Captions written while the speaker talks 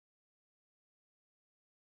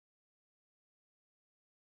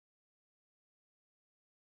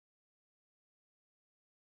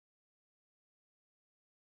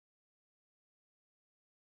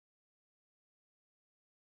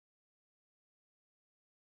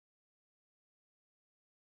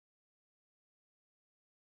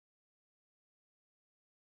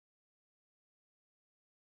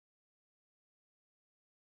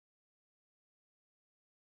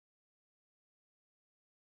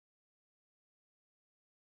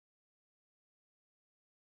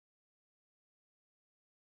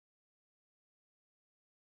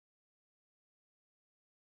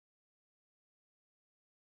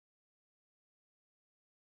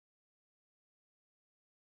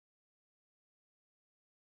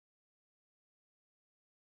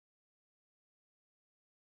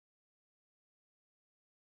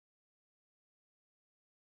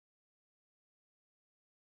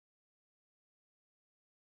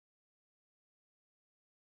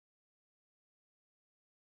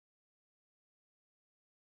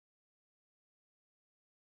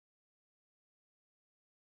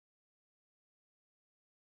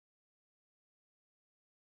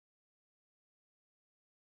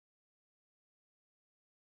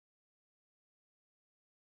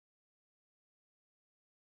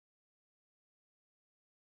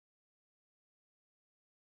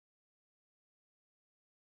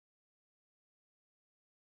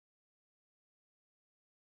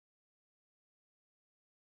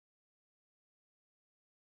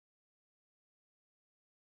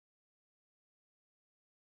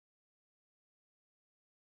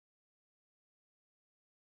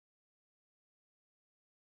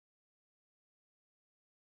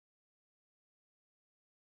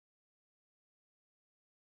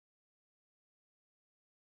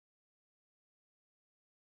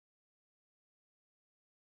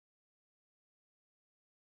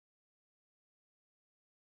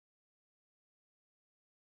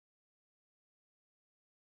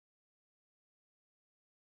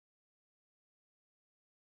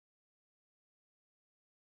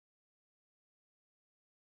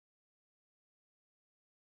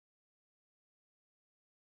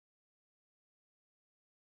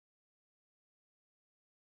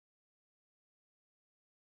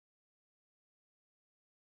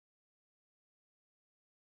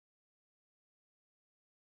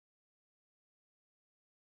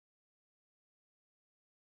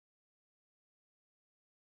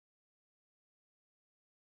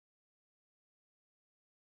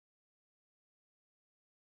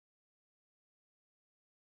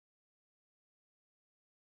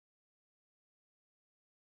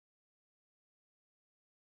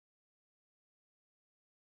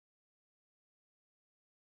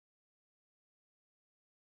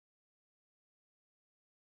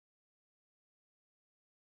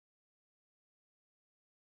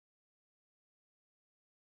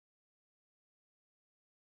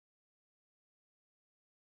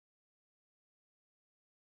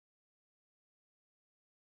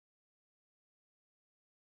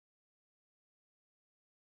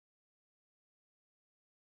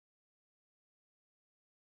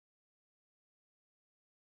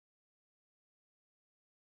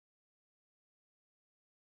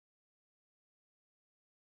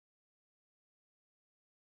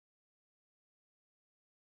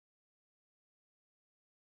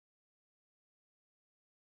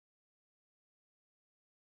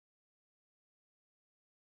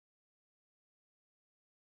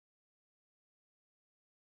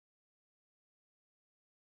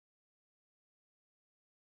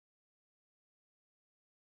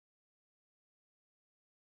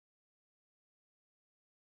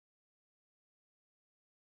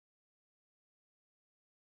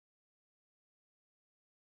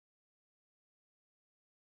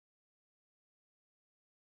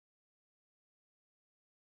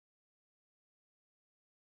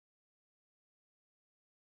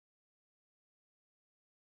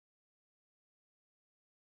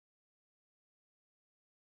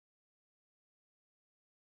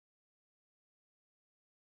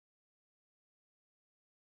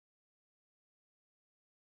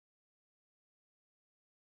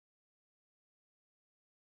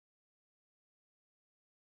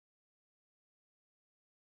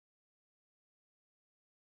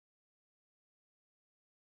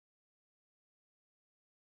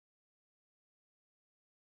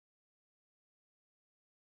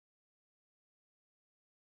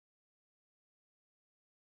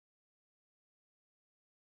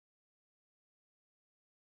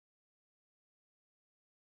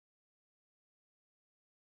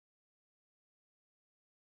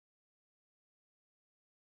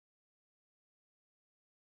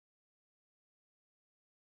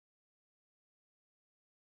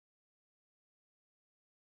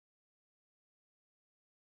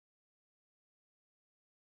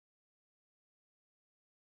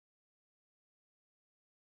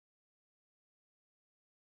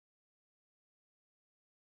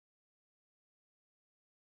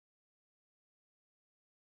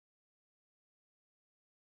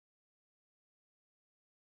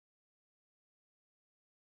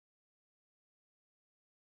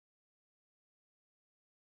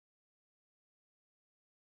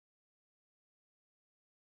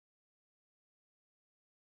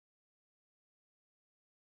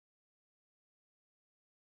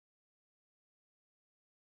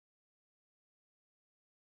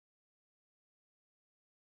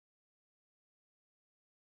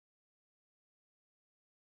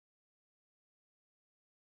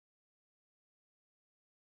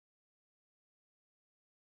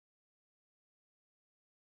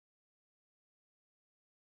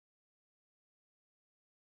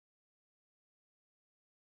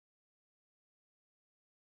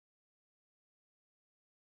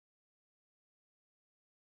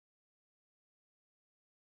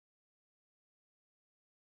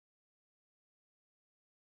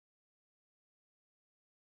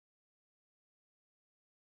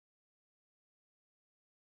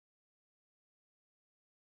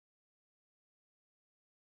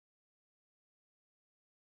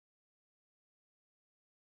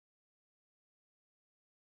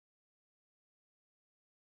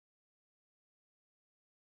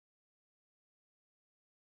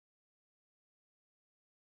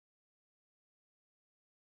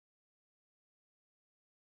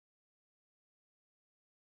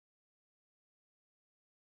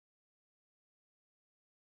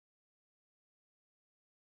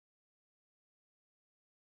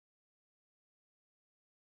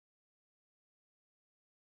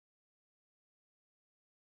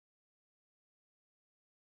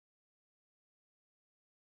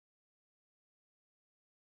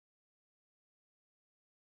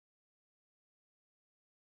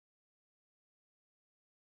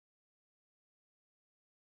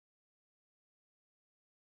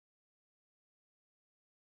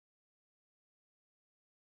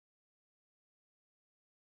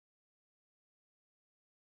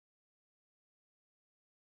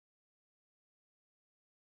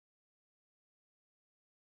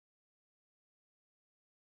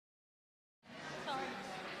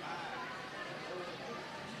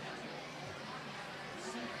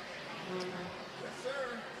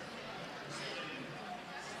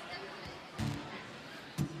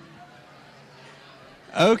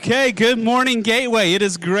Okay, good morning, Gateway. It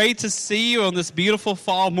is great to see you on this beautiful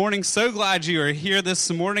fall morning. So glad you are here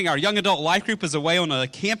this morning. Our young adult life group is away on a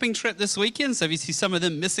camping trip this weekend, so if you see some of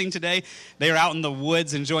them missing today, they are out in the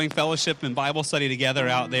woods enjoying fellowship and Bible study together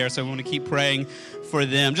out there, so we want to keep praying for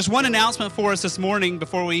them. Just one announcement for us this morning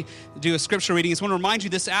before we do a scripture reading. I just want to remind you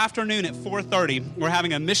this afternoon at 4:30, we're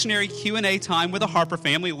having a missionary Q&A time with the Harper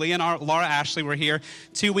family. Lee and Laura Ashley were here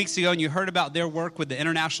 2 weeks ago, and you heard about their work with the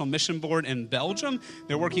International Mission Board in Belgium.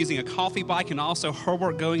 Their work using a coffee bike and also her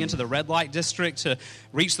work going into the red light district to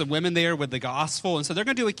reach the women there with the gospel. And so they're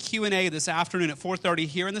going to do a Q&A this afternoon at 4:30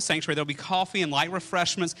 here in the sanctuary. There'll be coffee and light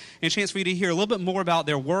refreshments and a chance for you to hear a little bit more about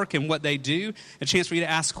their work and what they do, a chance for you to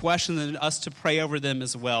ask questions and us to pray over them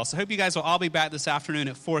as well. So I hope you guys will all be back this afternoon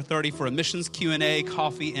at 4:30 for a missions Q&A,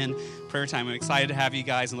 coffee, and prayer time. I'm excited to have you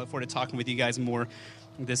guys and look forward to talking with you guys more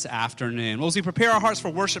this afternoon. Well, as we prepare our hearts for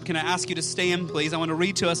worship, can I ask you to stand, please? I want to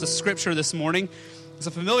read to us a scripture this morning. It's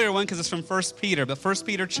a familiar one because it's from 1 Peter, but 1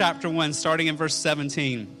 Peter chapter 1, starting in verse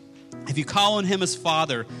 17. If you call on him as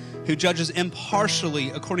Father, who judges impartially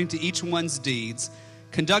according to each one's deeds,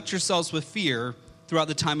 conduct yourselves with fear throughout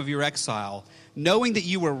the time of your exile, knowing that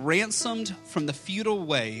you were ransomed from the futile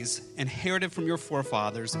ways inherited from your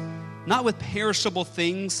forefathers, not with perishable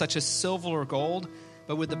things such as silver or gold,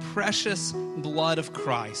 but with the precious blood of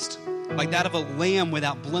Christ, like that of a lamb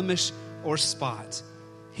without blemish or spot.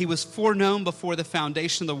 He was foreknown before the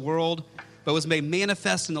foundation of the world, but was made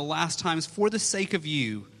manifest in the last times for the sake of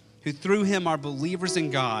you, who through him are believers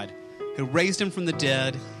in God, who raised him from the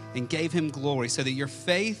dead and gave him glory, so that your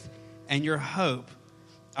faith and your hope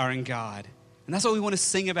are in God. And that's what we want to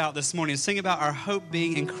sing about this morning, sing about our hope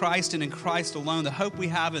being in Christ and in Christ alone, the hope we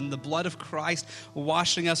have in the blood of Christ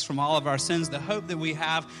washing us from all of our sins, the hope that we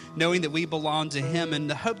have knowing that we belong to him, and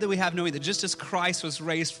the hope that we have knowing that just as Christ was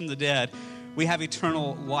raised from the dead, we have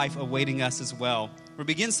eternal life awaiting us as well. We'll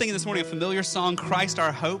begin singing this morning a familiar song, Christ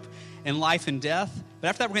Our Hope in Life and Death. But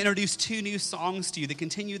after that, we're going to introduce two new songs to you that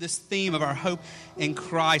continue this theme of our hope in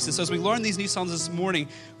Christ. And so as we learn these new songs this morning,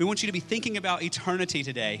 we want you to be thinking about eternity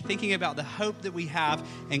today, thinking about the hope that we have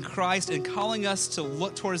in Christ and calling us to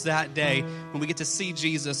look towards that day when we get to see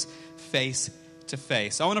Jesus face to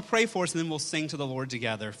face. I want to pray for us, and then we'll sing to the Lord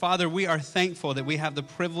together. Father, we are thankful that we have the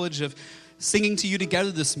privilege of singing to you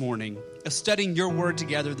together this morning, of studying your word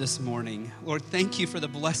together this morning. Lord, thank you for the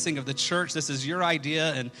blessing of the church. This is your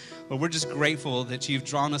idea, and Lord, we're just grateful that you've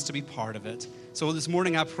drawn us to be part of it. So this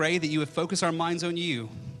morning I pray that you would focus our minds on you.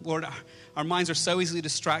 Lord, our minds are so easily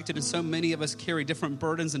distracted, and so many of us carry different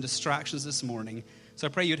burdens and distractions this morning. So I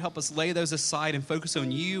pray you'd help us lay those aside and focus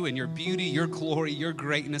on you and your beauty, your glory, your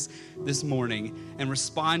greatness this morning, and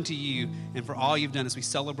respond to you and for all you've done as we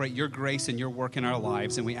celebrate your grace and your work in our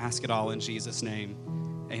lives. And we ask it all in Jesus' name.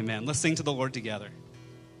 Amen. Let's sing to the Lord together.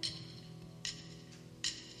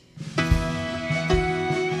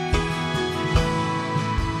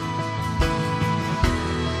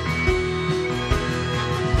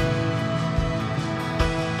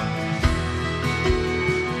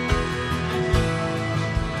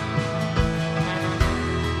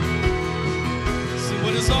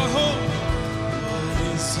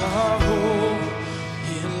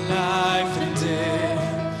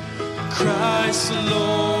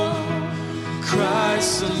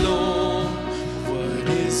 Christ alone, what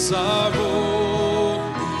is our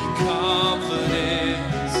only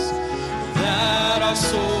confidence, that our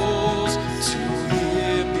souls to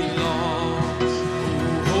him belong,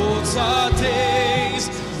 who holds our days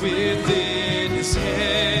within his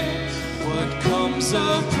hand, what comes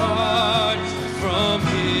apart from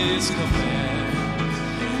his command,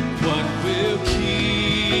 what will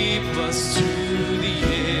keep us to the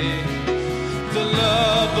end, the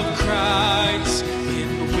love of Christ in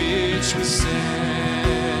which we stand.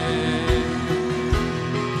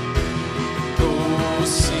 Oh,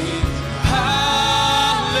 sing hallelujah,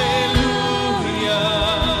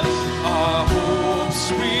 our hope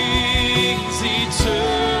springs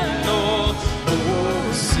eternal.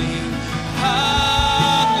 Oh, sing hallelujah,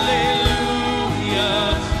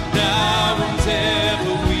 now and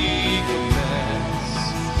ever we confess,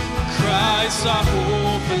 Christ our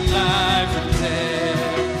hope and life and death.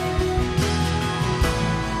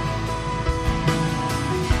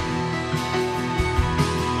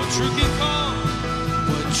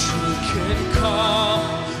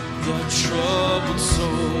 The troubled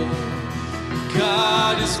soul.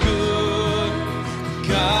 God is good,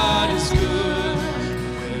 God is good.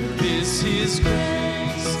 Where is his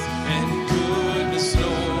grace and goodness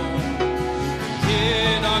known?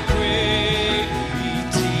 In our great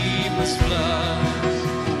Redeemer's blood,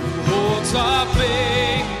 who holds our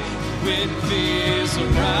faith when fears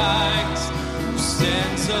arise,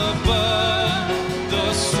 stands above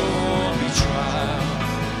the stormy trial,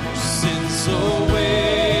 who sends the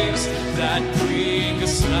waves that bring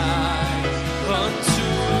us nigh unto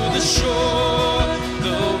the shore,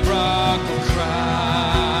 the rock of Christ.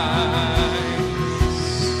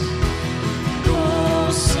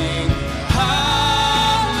 Oh, sing hallelujah,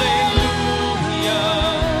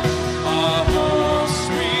 our hope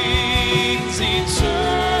springs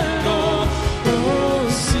eternal. Oh,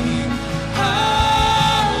 sing hallelujah,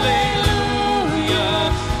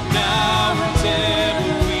 now and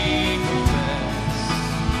ever we confess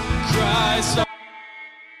Christ our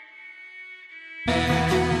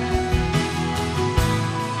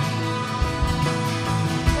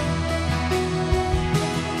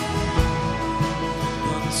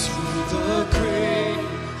unto the grave.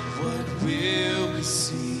 What will we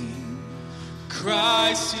sing?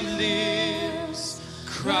 Christ he lives,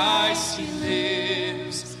 Christ he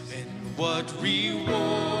lives, and what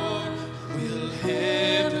reward will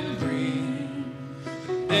heaven bring?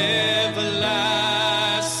 Everlasting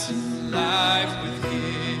life with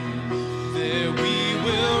him, there we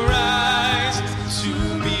will rise to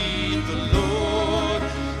meet the Lord,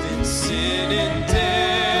 then sin and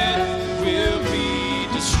death will be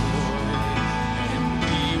destroyed, and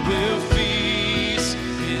we will feast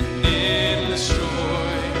in endless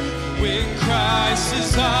joy when Christ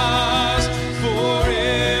is ours forevermore.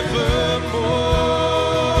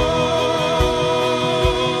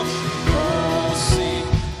 Oh, sing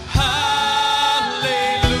hallelujah,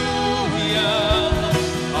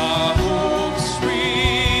 our hope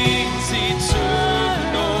springs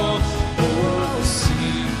eternal. Oh,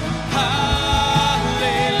 sing hallelujah,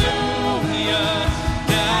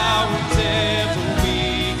 now and ever we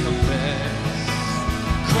confess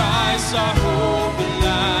Christ our hope and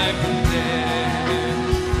life and death.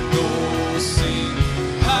 Oh, sing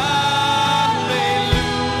hallelujah,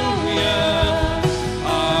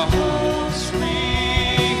 our hope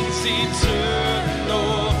springs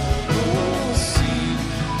eternal. Oh, sing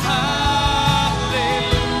hallelujah,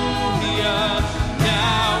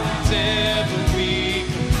 now and ever we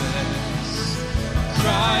confess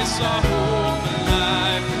Christ our hope and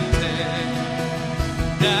life and death.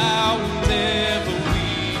 Now and ever we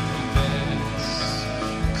confess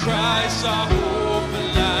Christ our hope and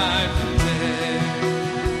life and death.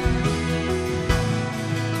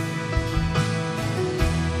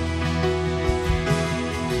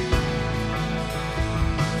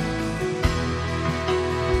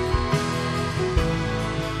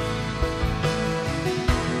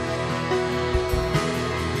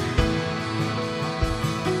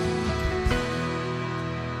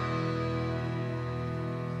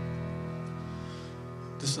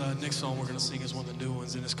 This next song we're going to sing is one of the new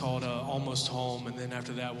ones, and it's called Almost Home. And then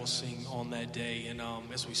after that, we'll sing On That Day. And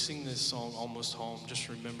as we sing this song, Almost Home, just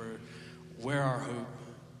remember where our hope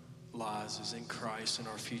lies is in Christ and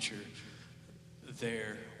our future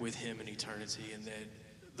there with him in eternity. And that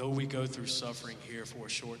though we go through suffering here for a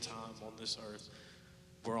short time on this earth,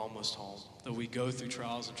 we're almost home. Though we go through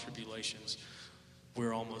trials and tribulations,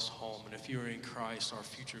 we're almost home. And if you're in Christ, our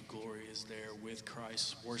future glory is there with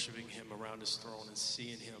Christ, worshiping him around his throne and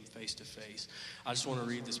seeing him face to face. I just want to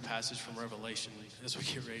read this passage from Revelation as we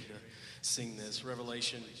get ready to sing this.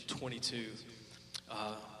 Revelation 22,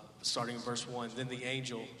 starting in verse 1. Then the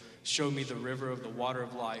angel showed me the river of the water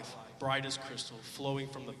of life, bright as crystal, flowing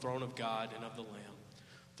from the throne of God and of the Lamb,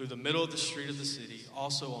 through the middle of the street of the city,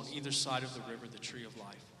 also on either side of the river, the tree of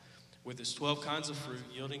life, with its 12 kinds of fruit,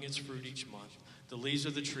 yielding its fruit each month. The leaves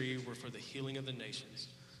of the tree were for the healing of the nations.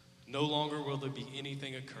 No longer will there be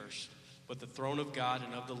anything accursed, but the throne of God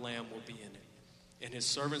and of the Lamb will be in it, and his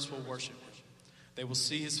servants will worship him. They will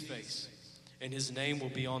see his face, and his name will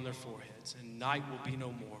be on their foreheads, and night will be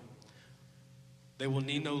no more. They will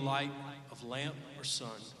need no light of lamp or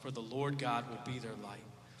sun, for the Lord God will be their light,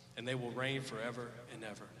 and they will reign forever and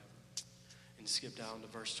ever. And skip down to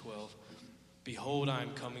verse 12. Behold, I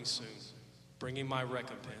am coming soon, bringing my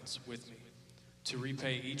recompense with me, to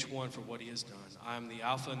repay each one for what he has done. I am the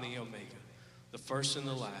Alpha and the Omega, the first and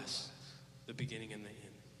the last, the beginning and the end.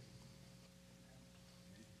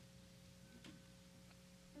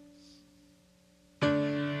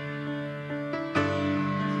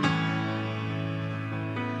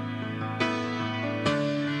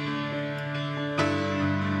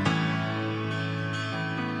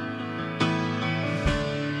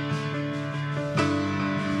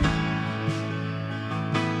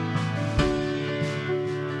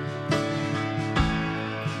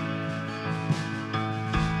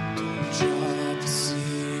 Drop a seed.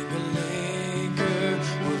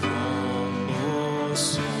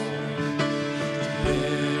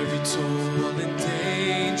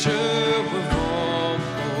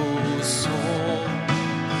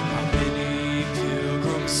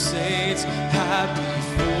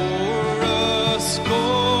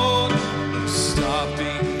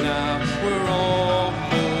 now we're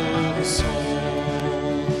almost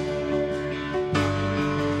home.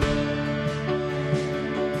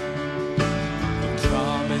 The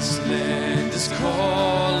promised land is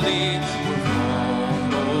calling, we're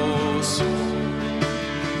almost home.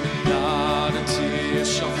 Not a tear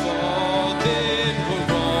shall fall, then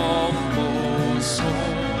we're almost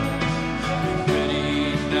home. Be ready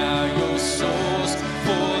now, your souls,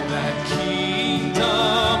 for that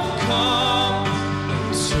kingdom come. No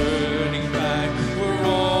turning back, we're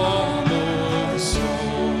almost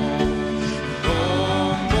home.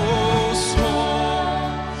 Almost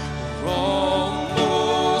home, we're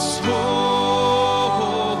almost home.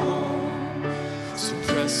 So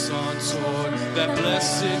press on toward that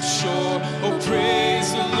blessed shore. Oh, praise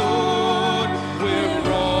the Lord, we're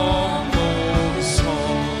almost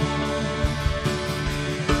home.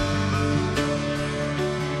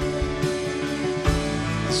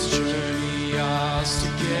 This journey ours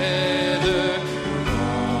together, we're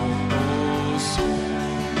almost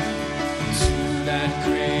home. To that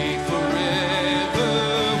great forever,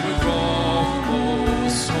 we're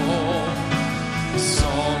almost home. A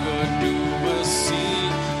song anew we'll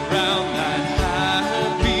sing round that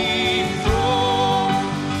happy throne.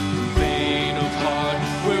 Vein of heart,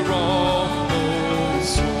 we're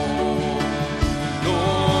almost home.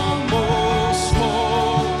 Almost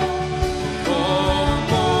home,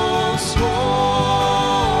 almost home.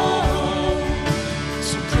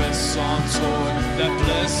 So press on toward that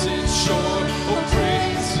blessed shore. Oh,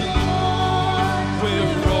 praise the Lord,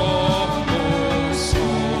 we're almost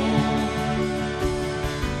home.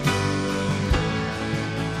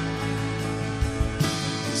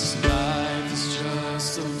 This life is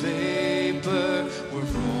just a vapor,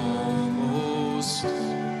 we're almost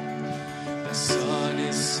home. The sun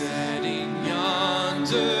is setting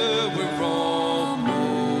yonder, we're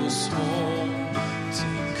almost home.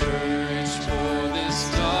 Take courage, for this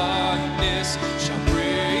darkness shall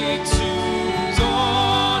break to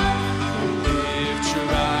dawn. Lift your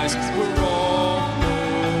eyes, we're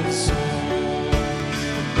almost home.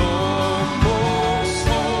 Almost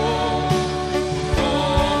home,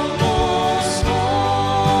 almost home.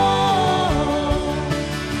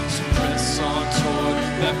 So press on toward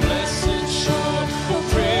that blessed shore. Oh,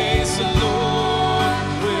 praise the Lord,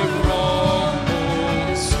 we're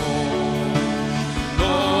almost home.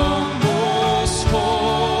 Almost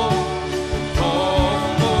home,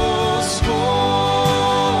 almost home.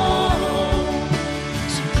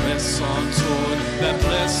 So press on toward that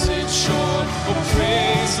blessed shore. Oh,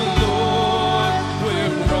 praise the Lord,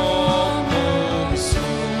 we're almost home.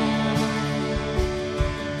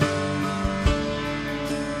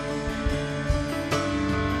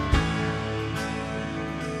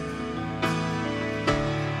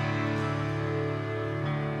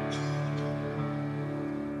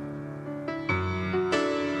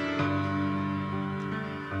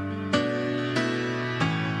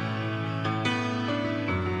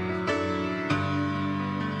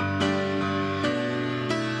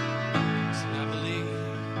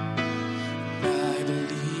 I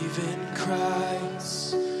believe in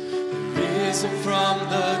Christ, risen from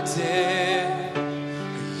the dead.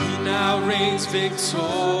 He now reigns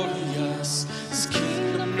victorious. His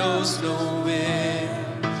kingdom knows no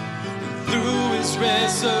end. And through his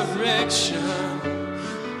resurrection,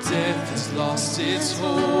 death has lost its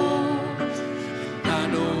hold. And I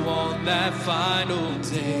know on that final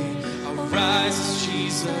day, I'll rise as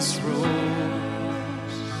Jesus rose.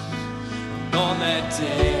 And on that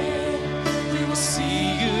day, we will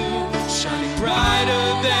see you shining brighter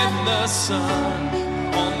than the sun.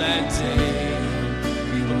 On that day,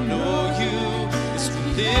 we will know you as we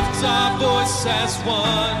lift our voice as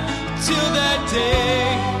one. Till that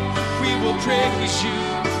day, we will praise you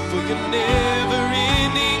for your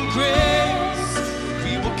never-ending grace.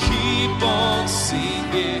 We will keep on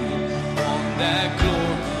singing on that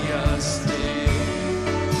glorious day.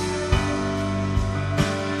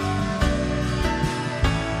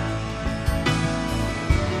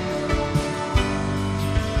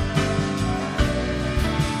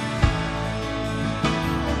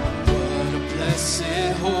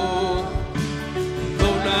 Blessed hope,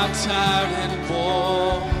 though not tired and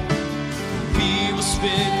worn, we will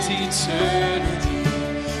spend eternity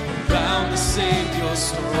around the Savior's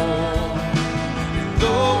throne. And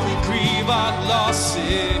though we grieve our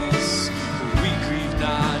losses, we grieve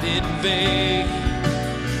not in vain,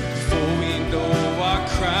 for we know our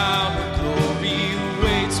crown of glory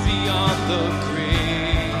waits beyond the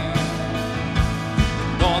grave.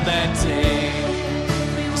 And on that day,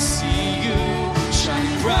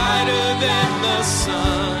 brighter than the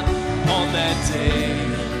sun. On that day,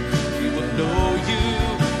 we will know you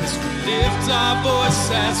as lift our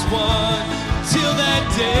voice as one. Till that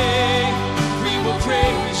day, we will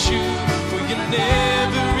praise you for your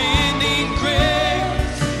never-ending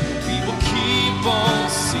grace. We will keep on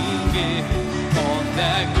singing on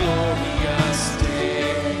that glorious day.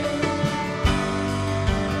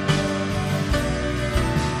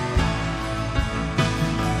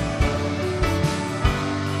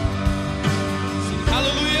 Sing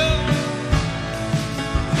hallelujah.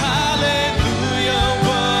 Hallelujah,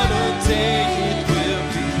 what a day it will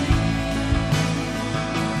be.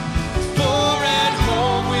 For at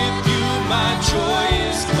home with you my joy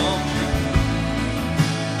is complete.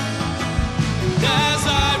 And as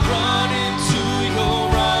I run into your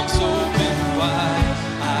arms open wide,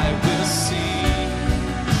 I will see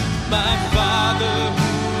my Father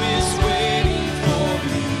who is waiting for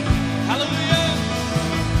me. Hallelujah.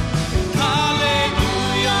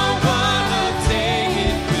 Hallelujah, what a day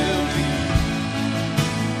it will be.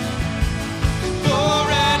 For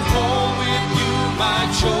at home with you my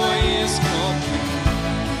joy is complete.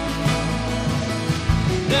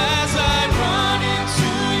 And as I run into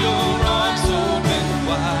your arms open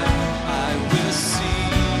wide, I will see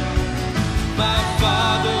my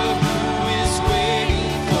Father who is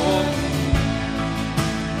waiting for me.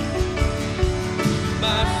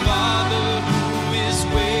 My Father who is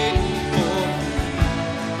waiting for me.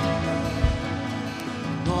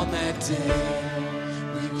 And on that day,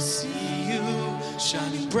 we will see you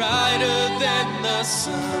shining brighter than the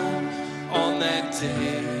sun. On that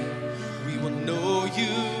day, we will know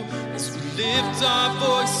you as we lift our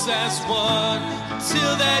voice as one.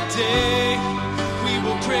 Till that day, we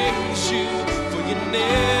will praise you for your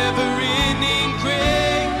never-ending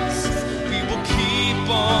grace. We will keep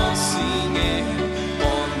on singing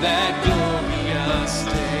on that glorious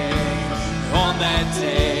day. On that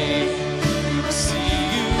day, we will see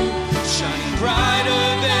you shining brighter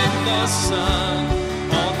than the sun.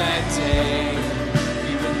 On that day,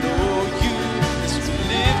 we will know you as we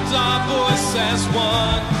lift our voice as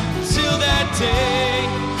one. Till that day,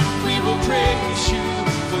 we will praise you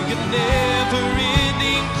for your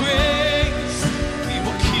never-ending grace. We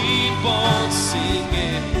will keep on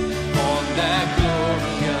singing on that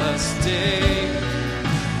glorious day.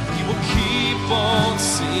 We will keep on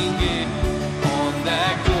singing on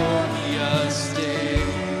that glorious day.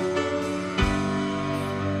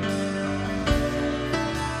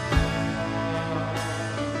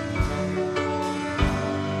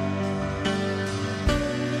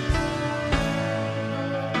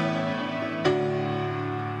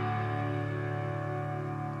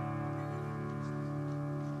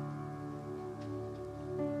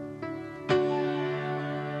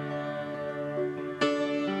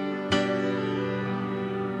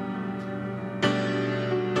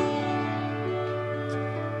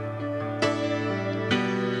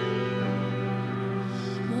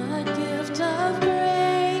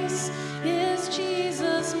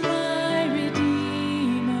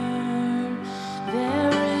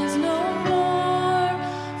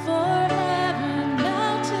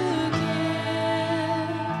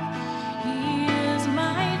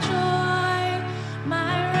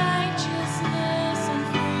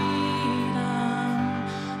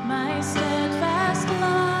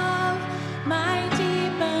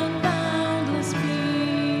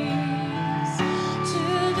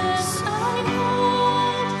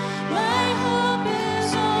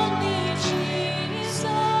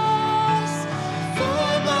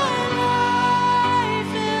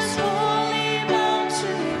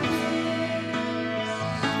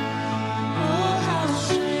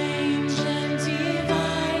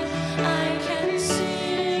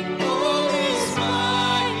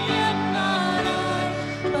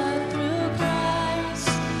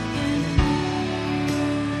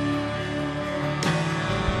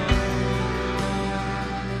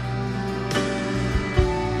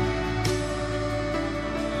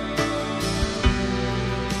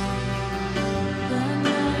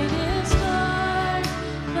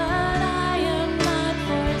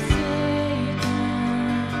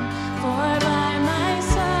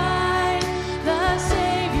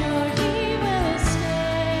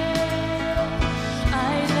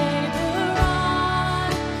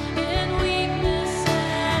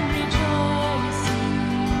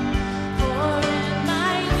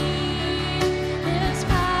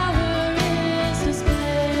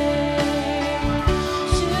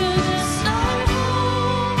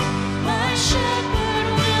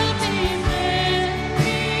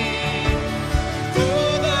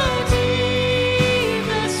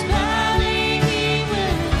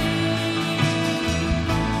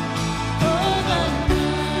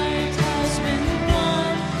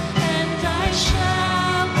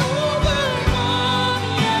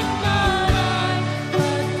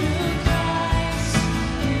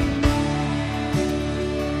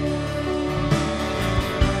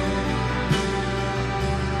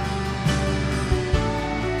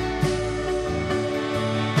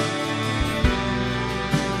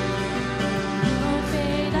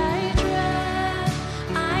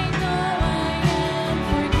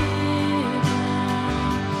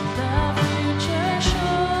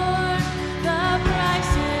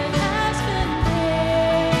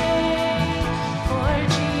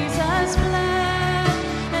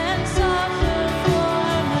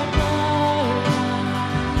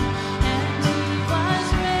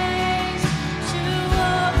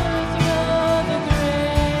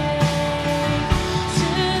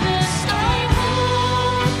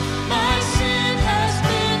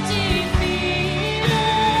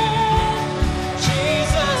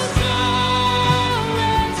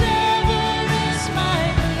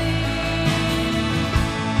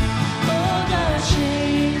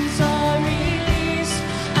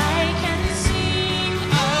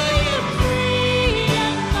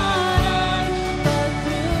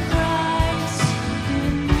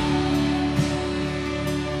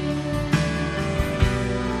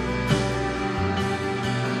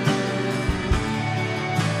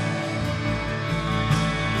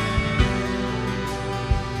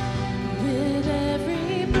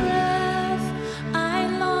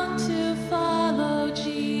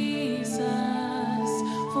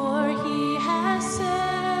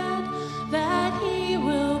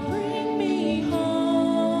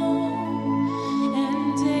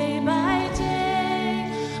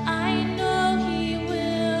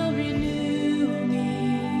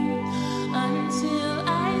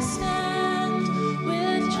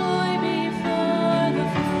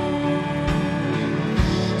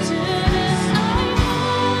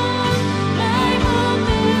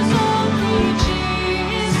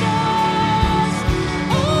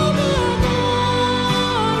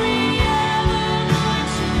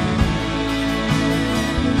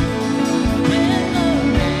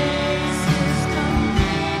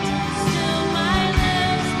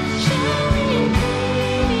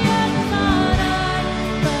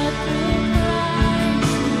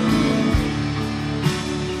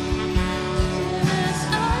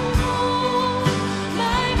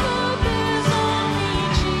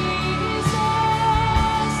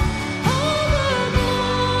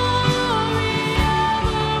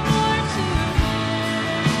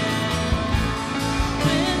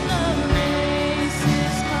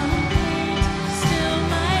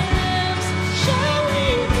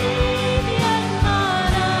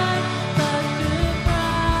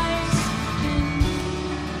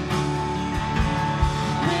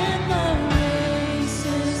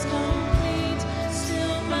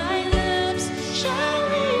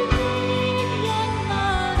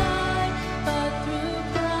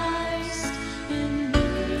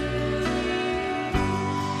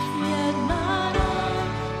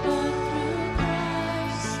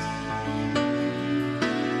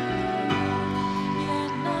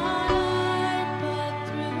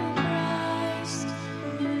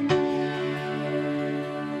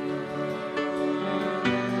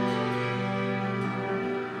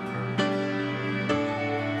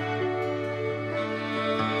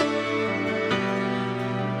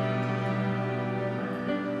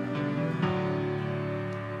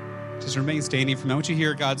 Just remain standing for me. I want you to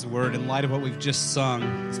hear God's word in light of what we've just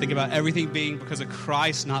sung. Let's think about everything being because of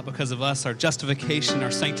Christ, not because of us, our justification,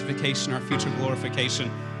 our sanctification, our future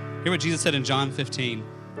glorification. Hear what Jesus said in John 15.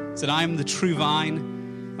 He said, I am the true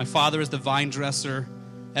vine. My Father is the vine dresser.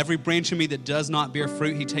 Every branch in me that does not bear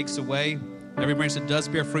fruit, he takes away. Every branch that does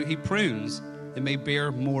bear fruit, he prunes. It may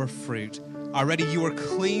bear more fruit. Already you are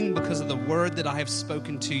clean because of the word that I have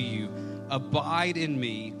spoken to you. Abide in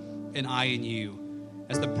me, and I in you.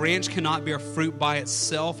 As the branch cannot bear fruit by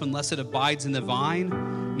itself unless it abides in the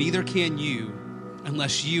vine, neither can you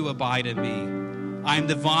unless you abide in me. I am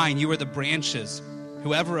the vine, you are the branches.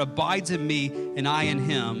 Whoever abides in me and I in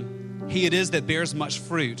him, he it is that bears much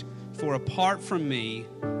fruit. For apart from me,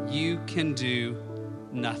 you can do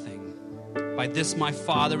nothing. By this my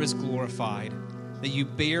Father is glorified, that you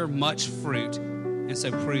bear much fruit and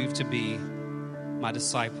so prove to be my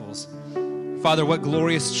disciples. Father, what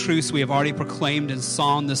glorious truths we have already proclaimed in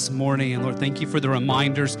song this morning. And Lord, thank you for the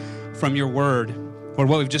reminders from your word. Lord,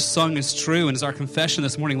 what we've just sung is true, and is our confession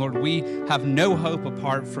this morning. Lord, we have no hope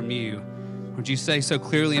apart from you. Lord, you say so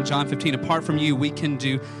clearly in John 15, apart from you, we can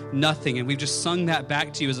do nothing. And we've just sung that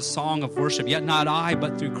back to you as a song of worship. Yet not I,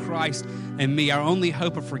 but through Christ and me. Our only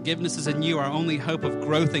hope of forgiveness is in you. Our only hope of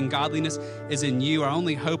growth and godliness is in you. Our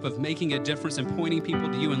only hope of making a difference and pointing people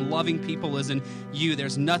to you and loving people is in you.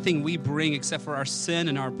 There's nothing we bring except for our sin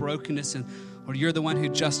and our brokenness. And Lord, you're the one who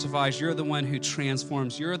justifies. You're the one who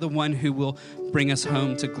transforms. You're the one who will bring us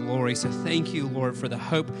home to glory. So thank you, Lord, for the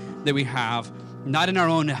hope that we have, not in our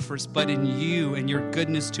own efforts, but in you and your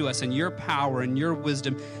goodness to us and your power and your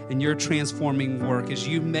wisdom and your transforming work as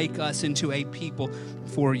you make us into a people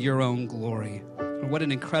for your own glory. And what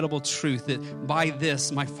an incredible truth that by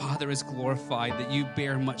this my Father is glorified, that you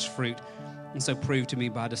bear much fruit and so prove to me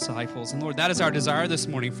by disciples. And Lord, that is our desire this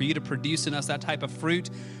morning, for you to produce in us that type of fruit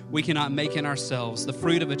we cannot make in ourselves. The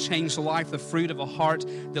fruit of a changed life, the fruit of a heart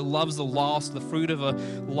that loves the lost, the fruit of a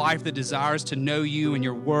life that desires to know you in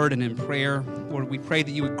your word and in prayer. Lord, we pray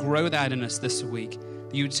that you would grow that in us this week.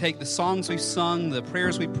 That you would take the songs we've sung, the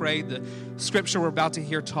prayers we prayed, the scripture we're about to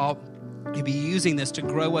hear taught, you'd be using this to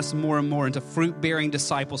grow us more and more into fruit-bearing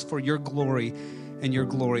disciples for your glory and your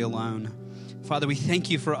glory alone. Father, we thank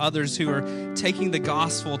you for others who are taking the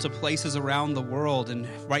gospel to places around the world and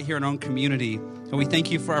right here in our own community. And we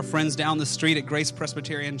thank you for our friends down the street at Grace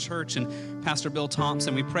Presbyterian Church and Pastor Bill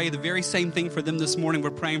Thompson. We pray the very same thing for them this morning.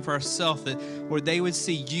 We're praying for ourselves that, Lord, they would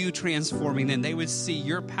see you transforming them. They would see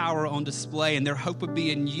your power on display, and their hope would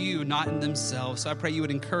be in you, not in themselves. So I pray you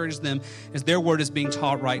would encourage them as their word is being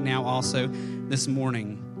taught right now also this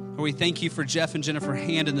morning. Lord, we thank you for Jeff and Jennifer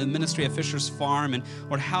Hand and the ministry of Fisher's Farm, and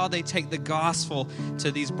Lord, how they take the gospel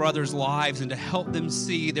to these brothers' lives and to help them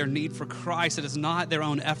see their need for Christ. It is not their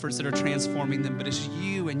own efforts that are transforming them, but it's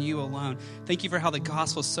you and you alone. Thank you for how the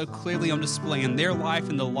gospel is so clearly on display in their life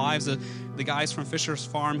and the lives of the guys from Fisher's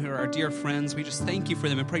Farm who are our dear friends. We just thank you for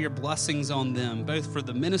them and pray your blessings on them, both for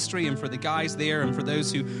the ministry and for the guys there and for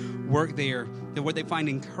those who work there. That where they find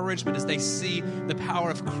encouragement as they see the power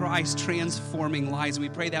of Christ transforming lives. We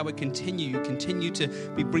pray that would continue to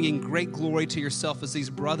be bringing great glory to yourself as these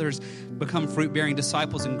brothers become fruit-bearing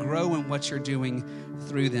disciples and grow in what you're doing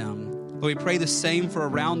through them. Lord, we pray the same for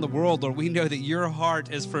around the world. Lord, we know that your heart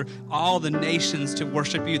is for all the nations to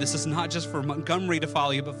worship you. This is not just for Montgomery to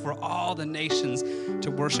follow you, but for all the nations to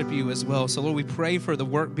worship you as well. So, Lord, we pray for the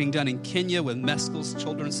work being done in Kenya with Mescal's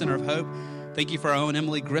Children's Center of Hope. Thank you for our own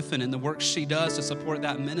Emily Griffin and the work she does to support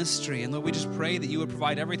that ministry. And Lord, we just pray that you would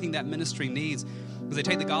provide everything that ministry needs. As they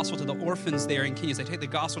take the gospel to the orphans there in Kenya, as they take the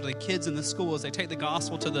gospel to the kids in the schools, they take the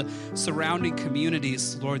gospel to the surrounding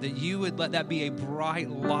communities, Lord, that you would let that be a bright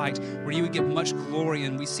light where you would get much glory.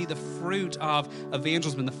 And we see the fruit of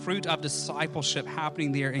evangelism, the fruit of discipleship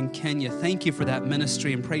happening there in Kenya. Thank you for that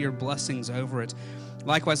ministry and pray your blessings over it.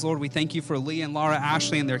 Likewise, Lord, we thank you for Lee and Laura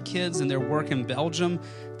Ashley and their kids and their work in Belgium.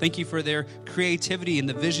 Thank you for their creativity and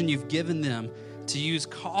the vision you've given them to use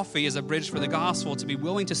coffee as a bridge for the gospel, to be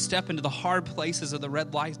willing to step into the hard places of the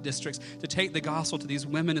red light districts, to take the gospel to these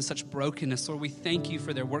women in such brokenness. Lord, we thank you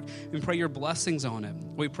for their work and pray your blessings on it.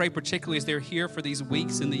 We pray particularly as they're here for these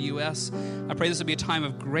weeks in the U.S., I pray this will be a time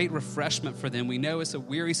of great refreshment for them. We know it's a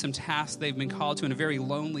wearisome task they've been called to in a very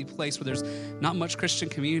lonely place where there's not much Christian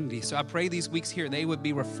community. So I pray these weeks here they would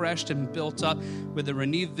be refreshed and built up with a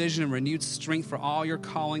renewed vision and renewed strength for all you're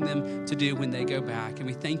calling them to do when they go back. And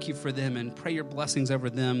we thank you for them and pray your blessings over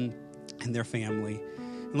them and their family.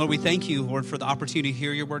 And Lord, we thank you, Lord, for the opportunity to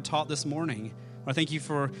hear your word taught this morning. I thank you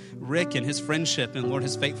for Rick and his friendship and, Lord,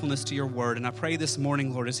 his faithfulness to your word. And I pray this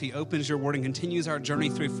morning, Lord, as he opens your word and continues our journey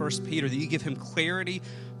through 1 Peter, that you give him clarity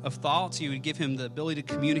of thoughts. You would give him the ability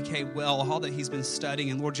to communicate well, all that he's been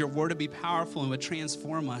studying. And Lord, your word would be powerful and would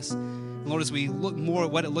transform us. And Lord, as we look more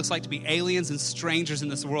at what it looks like to be aliens and strangers in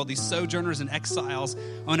this world, these sojourners and exiles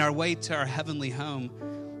on our way to our heavenly home,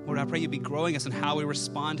 Lord, I pray you be growing us in how we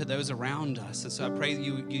respond to those around us. And so I pray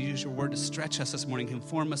you use your word to stretch us this morning,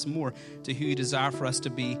 conform us more to who you desire for us to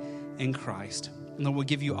be in Christ. And Lord, we'll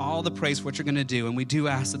give you all the praise for what you're going to do. And we do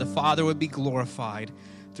ask that the Father would be glorified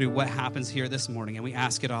through what happens here this morning. And we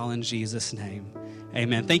ask it all in Jesus' name.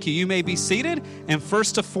 Amen. Thank you. You may be seated. And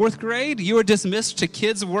 1st to 4th grade, you are dismissed to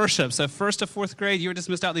kids worship. So 1st to 4th grade, you are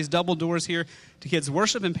dismissed out these double doors here to kids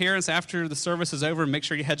worship. And parents, after the service is over, make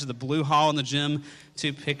sure you head to the blue hall in the gym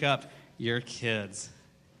to pick up your kids.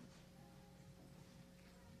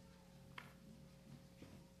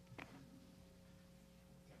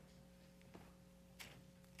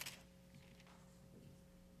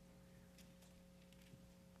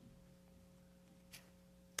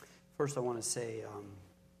 First, I want to say,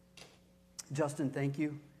 Justin, thank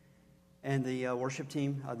you, and the worship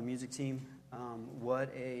team, the music team.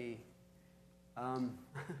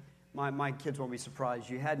 My kids won't be surprised.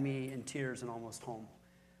 You had me in tears and almost home.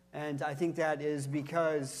 And I think that is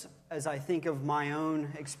because as I think of my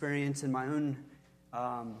own experience and my own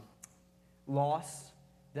loss,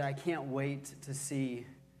 that I can't wait to see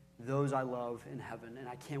those I love in heaven, and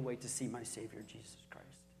I can't wait to see my Savior, Jesus Christ.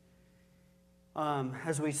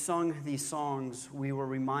 As we sung these songs, we were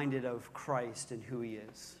reminded of Christ and who he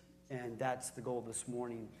is. And that's the goal this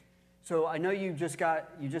morning. So I know you just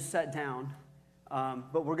sat down,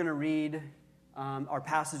 but we're going to read our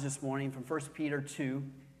passage this morning from 1 Peter 2,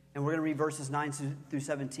 and we're going to read verses 9 through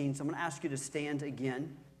 17. So I'm going to ask you to stand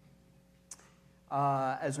again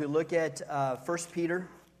as we look at 1 Peter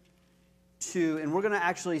 2, and we're going to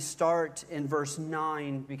actually start in verse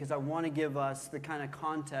 9 because I want to give us the kind of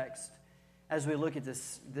context as we look at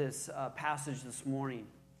this passage this morning.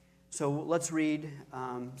 So let's read,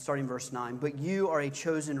 starting verse 9. But you are a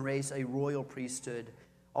chosen race, a royal priesthood,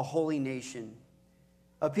 a holy nation,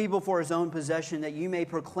 a people for his own possession, that you may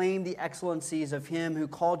proclaim the excellencies of him who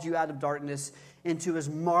called you out of darkness into his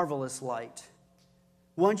marvelous light.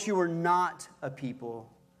 Once you were not a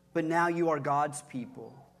people, but now you are God's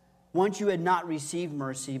people. Once you had not received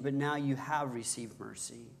mercy, but now you have received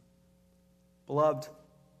mercy. Beloved,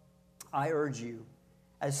 I urge you,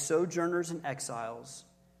 as sojourners and exiles,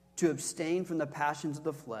 to abstain from the passions of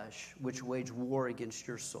the flesh, which wage war against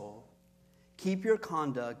your soul. Keep your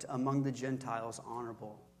conduct among the Gentiles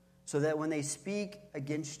honorable, so that when they speak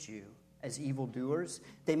against you as evildoers,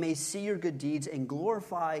 they may see your good deeds and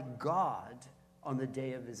glorify God on the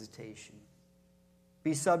day of visitation.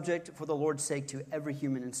 Be subject, for the Lord's sake, to every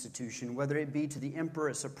human institution, whether it be to the emperor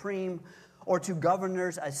as supreme, or to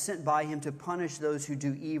governors as sent by him to punish those who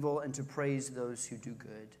do evil and to praise those who do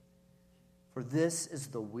good. For this is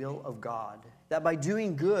the will of God, that by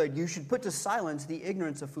doing good you should put to silence the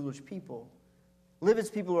ignorance of foolish people. Live as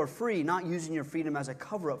people who are free, not using your freedom as a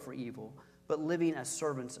cover-up for evil, but living as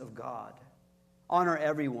servants of God. Honor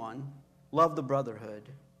everyone, love the brotherhood,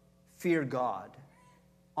 fear God,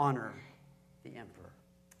 honor the emperor.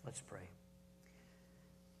 Let's pray.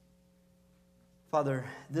 Father,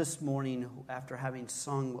 this morning, after having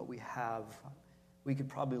sung what we have, we could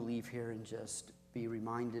probably leave here and just be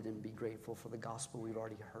reminded and be grateful for the gospel we've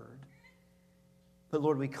already heard. But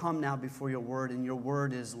Lord, we come now before your word, and your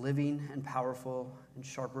word is living and powerful and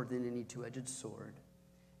sharper than any two-edged sword.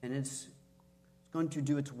 And it's going to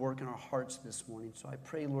do its work in our hearts this morning. So I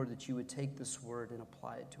pray, Lord, that you would take this word and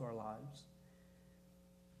apply it to our lives.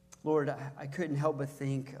 Lord, I couldn't help but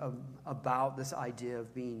think about this idea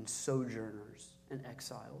of being sojourners and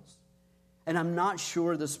exiles. And I'm not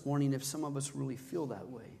sure this morning if some of us really feel that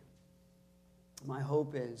way. My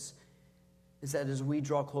hope is that as we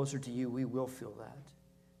draw closer to you, we will feel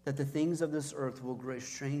that the things of this earth will grow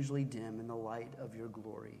strangely dim in the light of your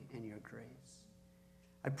glory and your grace.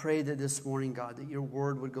 I pray that this morning, God, that your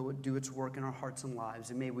word would go do its work in our hearts and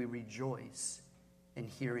lives, and may we rejoice in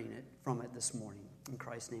hearing it from it this morning. In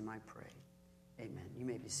Christ's name I pray. Amen. You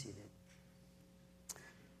may be seated.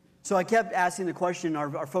 So I kept asking the question,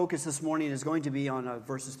 our focus this morning is going to be on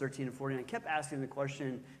verses 13 and 14. I kept asking the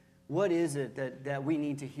question, what is it that we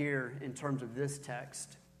need to hear in terms of this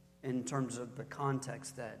text, in terms of the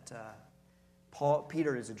context that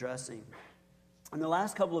Peter is addressing? In the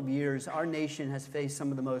last couple of years, our nation has faced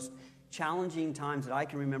some of the most challenging times that I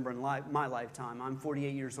can remember in my lifetime. I'm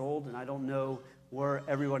 48 years old, and I don't know where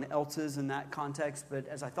everyone else is in that context, but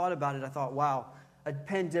as I thought about it, I thought, wow, a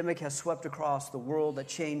pandemic has swept across the world that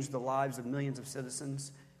changed the lives of millions of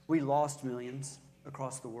citizens. We lost millions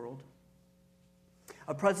across the world.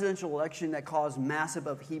 a presidential election that caused massive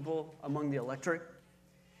upheaval among the electorate,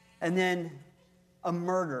 and then a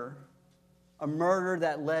murder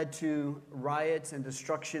that led to riots and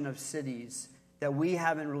destruction of cities that we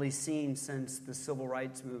haven't really seen since the civil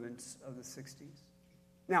rights movements of the 60s.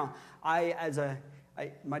 Now,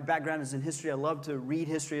 my background is in history. I love to read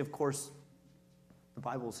history. Of course, the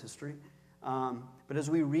Bible's history. But as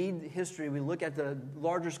we read history, we look at the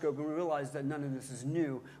larger scope and we realize that none of this is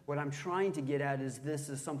new. What I'm trying to get at is this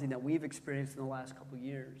is something that we've experienced in the last couple of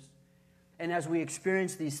years. And as we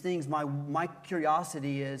experience these things, my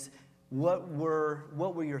curiosity is, what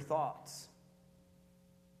were your thoughts?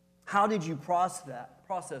 How did you process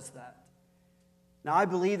that? Now, I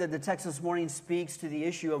believe that the text this morning speaks to the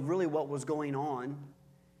issue of really what was going on.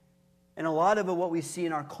 And a lot of it, what we see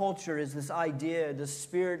in our culture is this idea, this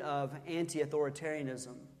spirit of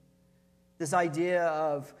anti-authoritarianism. This idea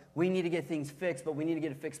of we need to get things fixed, but we need to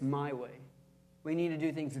get it fixed my way. We need to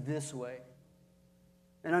do things this way.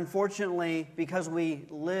 And unfortunately, because we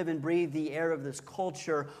live and breathe the air of this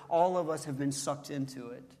culture, all of us have been sucked into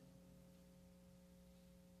it.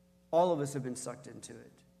 All of us have been sucked into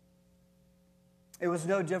it. It was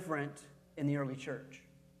no different in the early church.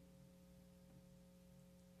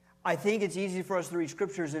 I think it's easy for us to read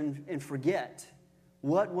scriptures and forget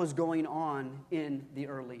what was going on in the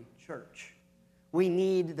early church. We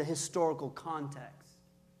need the historical context.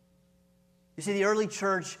 You see, the early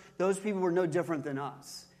church, those people were no different than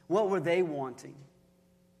us. What were they wanting?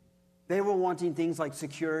 They were wanting things like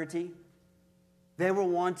security. They were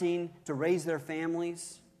wanting to raise their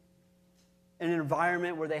families in an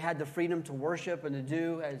environment where they had the freedom to worship and to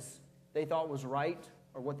do as they thought was right,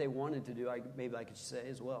 or what they wanted to do, maybe I could say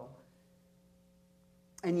as well.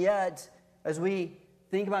 And yet, as we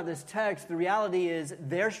think about this text, the reality is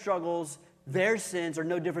their struggles, their sins are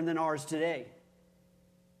no different than ours today.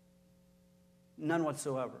 None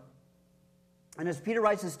whatsoever. And as Peter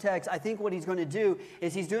writes his text, I think what he's going to do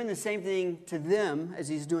is he's doing the same thing to them as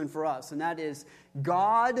he's doing for us. And that is,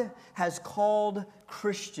 God has called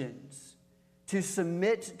Christians to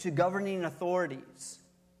submit to governing authorities,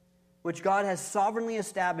 which God has sovereignly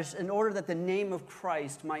established in order that the name of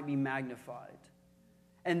Christ might be magnified.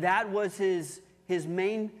 And that was his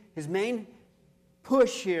main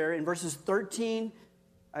push here in verses 13,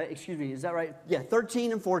 is that right? Yeah,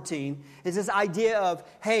 13 and 14 is this idea of,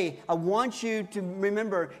 hey, I want you to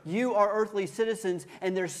remember you are earthly citizens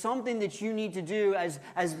and there's something that you need to do as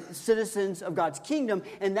citizens of God's kingdom,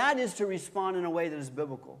 and that is to respond in a way that is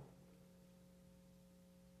biblical.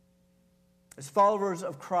 As followers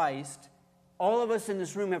of Christ, all of us in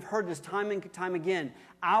this room have heard this time and time again.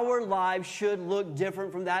 Our lives should look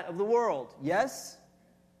different from that of the world. Yes?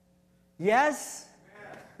 Yes?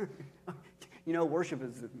 You know, worship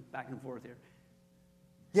is back and forth here.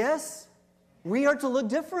 Yes? We are to look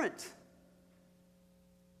different.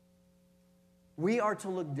 We are to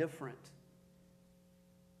look different.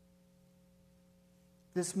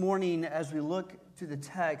 This morning, as we look to the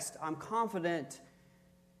text, I'm confident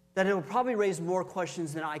that it will probably raise more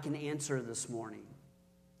questions than I can answer this morning.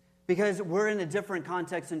 Because we're in a different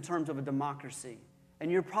context in terms of a democracy.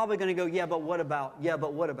 And you're probably going to go, yeah, but what about? Yeah,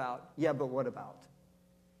 but what about? Yeah, but what about?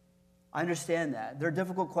 I understand that. There are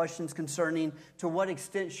difficult questions concerning to what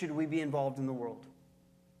extent should we be involved in the world?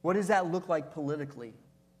 What does that look like politically?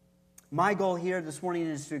 My goal here this morning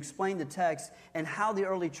is to explain the text and how the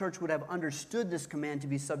early church would have understood this command to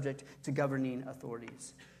be subject to governing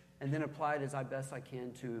authorities, and then apply it as best I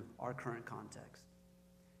can to our current context.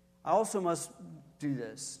 I also must do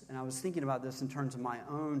this, and I was thinking about this in terms of my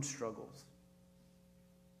own struggles.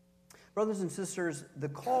 Brothers and sisters, the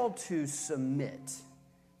call to submit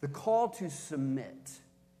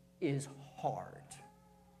is hard.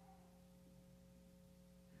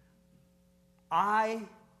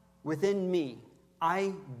 Within me,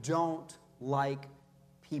 I don't like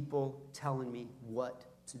people telling me what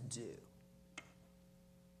to do.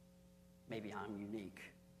 Maybe I'm unique.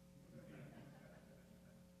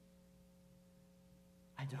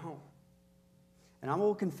 I don't. And I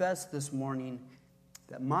will confess this morning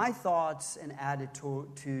that my thoughts and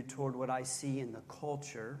attitude toward what I see in the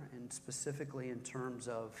culture, and specifically in terms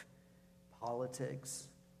of politics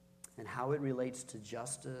and how it relates to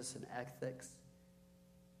justice and ethics,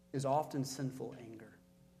 is often sinful anger.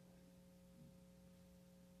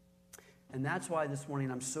 And that's why this morning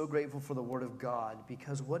I'm so grateful for the Word of God,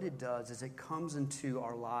 because what it does is it comes into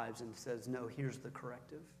our lives and says, no, here's the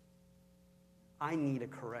corrective. I need a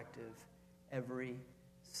corrective every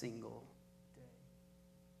single day.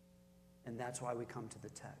 And that's why we come to the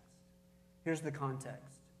text. Here's the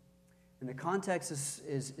context. And the context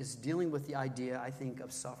is dealing with the idea, I think,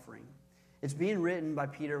 of suffering. It's being written by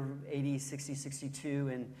Peter AD 60, 62,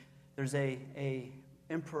 and there's a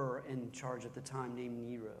emperor in charge at the time named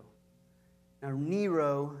Nero. Now,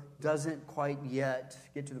 Nero doesn't quite yet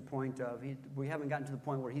get to the point of, we haven't gotten to the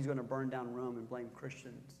point where he's going to burn down Rome and blame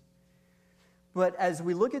Christians. But as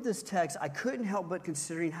we look at this text, I couldn't help but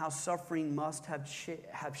considering how suffering must have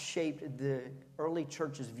shaped the early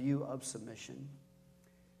church's view of submission.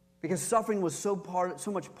 Because suffering was so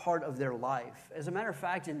much part of their life. As a matter of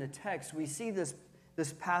fact, in the text, we see this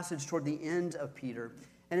passage toward the end of Peter,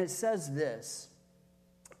 and it says this.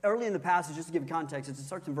 Early in the passage, just to give context, it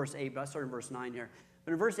starts in verse 8, but I start in verse 9 here.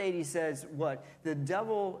 But in verse 8, he says, what? The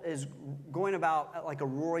devil is going about like a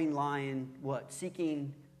roaring lion, what?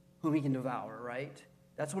 Seeking whom he can devour, right?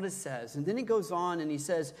 That's what it says. And then he goes on and he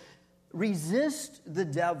says, resist the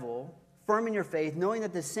devil, firm in your faith, knowing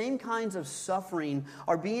that the same kinds of suffering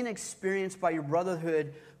are being experienced by your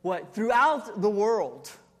brotherhood, what? Throughout the world.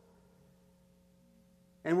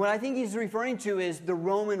 And what I think he's referring to is the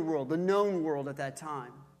Roman world, the known world at that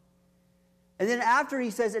time. And then after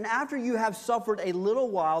he says, and after you have suffered a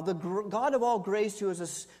little while, the God of all grace who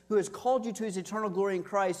has called you to his eternal glory in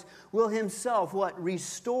Christ will himself, what?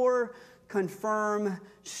 Restore, confirm,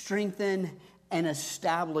 strengthen, and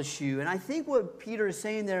establish you. And I think what Peter is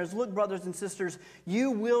saying there is, look, brothers and sisters,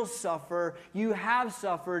 you will suffer, you have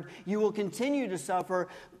suffered, you will continue to suffer,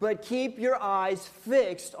 but keep your eyes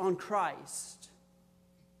fixed on Christ.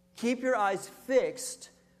 Keep your eyes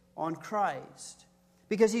fixed on Christ.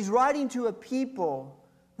 Because he's writing to a people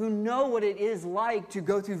who know what it is like to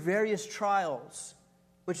go through various trials,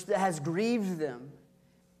 which has grieved them.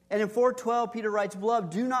 And in 4:12, Peter writes, beloved,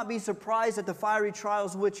 do not be surprised at the fiery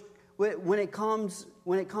trials which when it comes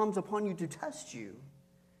upon you to test you.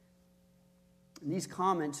 And these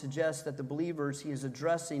comments suggest that the believers he is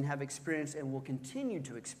addressing have experienced and will continue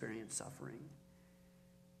to experience suffering.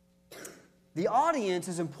 The audience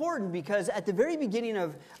is important because at the very beginning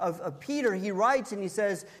of Peter, he writes and he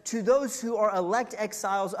says, to those who are elect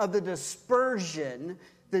exiles of the dispersion,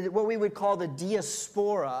 what we would call the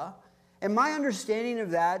diaspora. And my understanding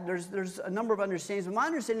of that, there's a number of understandings, but my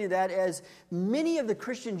understanding of that is many of the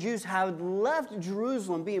Christian Jews have left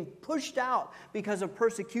Jerusalem being pushed out because of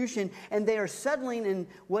persecution, and they are settling in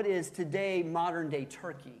what is today modern-day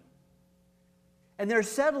Turkey. And they're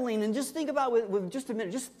settling, and just think about with just a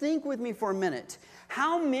minute, just think with me for a minute.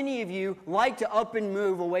 How many of you like to up and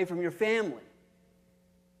move away from your family?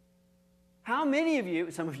 How many of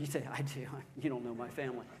you, some of you say, I do, you don't know my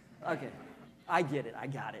family. Okay, I get it, I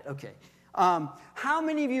got it, okay. How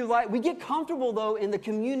many of you we get comfortable though in the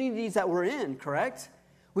communities that we're in, correct?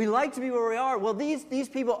 We like to be where we are. Well, these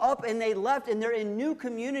people up and they left and they're in new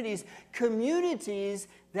communities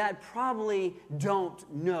that probably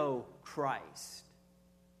don't know Christ.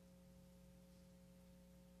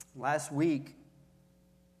 Last week,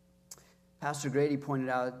 Pastor Grady pointed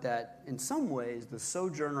out that in some ways the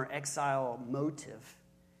sojourner exile motive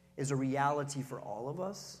is a reality for all of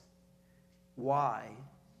us. Why?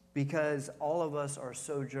 Because all of us are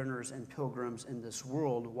sojourners and pilgrims in this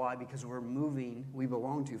world. Why? Because we're moving, we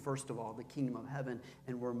belong to, first of all, the kingdom of heaven,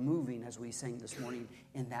 and we're moving, as we sang this morning,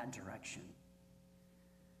 in that direction.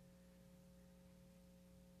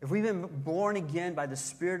 If we've been born again by the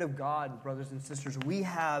Spirit of God, brothers and sisters, we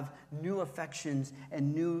have new affections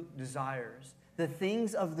and new desires. The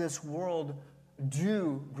things of this world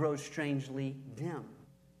do grow strangely dim.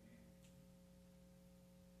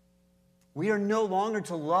 We are no longer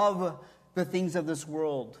to love the things of this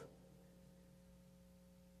world.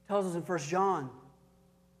 It tells us in 1 John,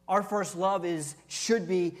 our first love should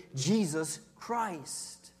be Jesus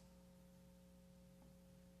Christ.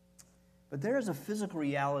 But there is a physical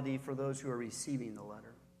reality for those who are receiving the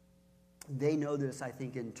letter. They know this, I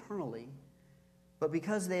think, internally. But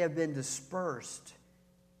because they have been dispersed,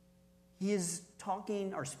 he is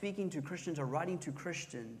talking or speaking to Christians or writing to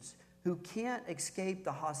Christians who can't escape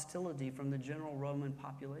the hostility from the general Roman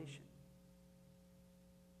population.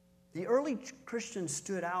 The early Christians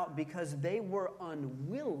stood out because they were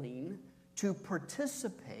unwilling to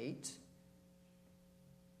participate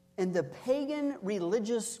in the pagan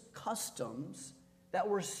religious customs that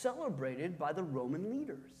were celebrated by the Roman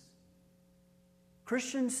leaders.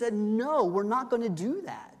 Christians said, no, we're not going to do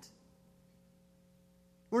that.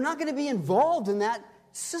 We're not going to be involved in that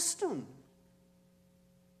system.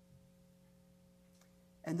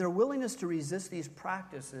 And their willingness to resist these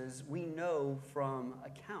practices, we know from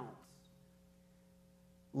accounts,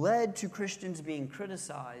 led to Christians being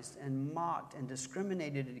criticized and mocked and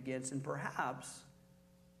discriminated against, and perhaps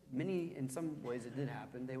many, in some ways it did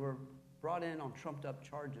happen, they were brought in on trumped-up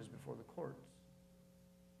charges before the courts.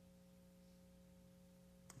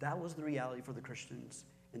 That was the reality for the Christians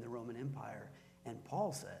in the Roman Empire. And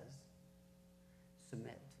Paul says,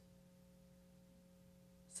 submit.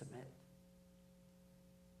 Submit.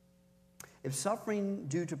 If suffering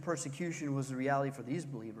due to persecution was the reality for these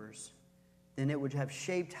believers, then it would have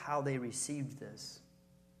shaped how they received this.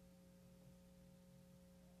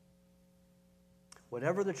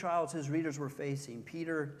 Whatever the trials his readers were facing,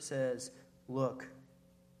 Peter says, look,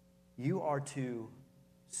 you are to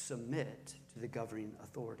submit to the governing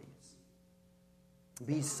authorities.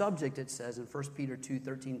 Be subject, it says in 1 Peter 2,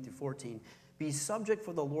 13 through 14. Be subject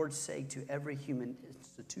for the Lord's sake to every human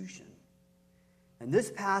institution. And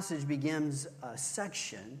this passage begins a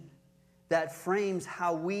section that frames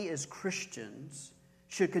how we as Christians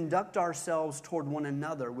should conduct ourselves toward one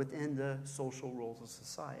another within the social roles of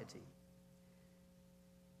society.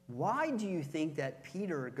 Why do you think that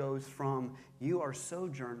Peter goes from, you are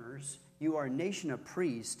sojourners, you are a nation of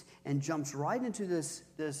priests, and jumps right into this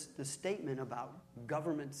statement about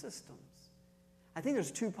government systems? I think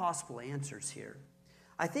there's two possible answers here.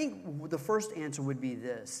 I think the first answer would be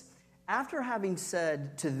this. After having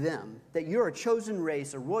said to them that you're a chosen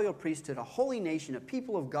race, a royal priesthood, a holy nation, a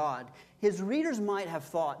people of God, his readers might have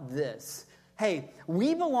thought this. Hey,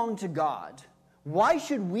 we belong to God. Why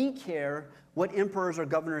should we care what emperors or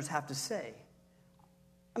governors have to say?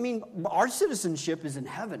 I mean, our citizenship is in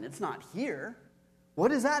heaven. It's not here. What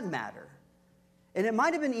does that matter? And it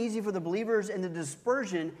might have been easy for the believers in the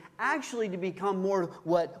dispersion actually to become more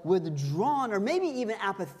withdrawn or maybe even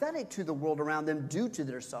apathetic to the world around them due to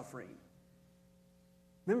their suffering.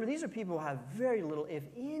 Remember, these are people who have very little, if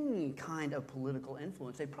any, kind of political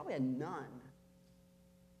influence. They probably had none.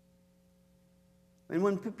 And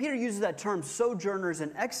when Peter uses that term, sojourners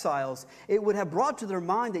and exiles, it would have brought to their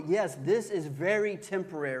mind that, yes, this is very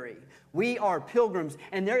temporary. We are pilgrims,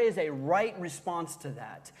 and there is a right response to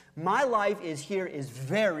that. My life is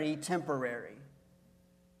very temporary.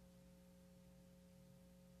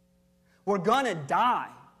 We're going to die.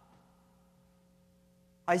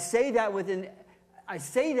 I say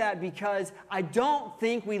that because I don't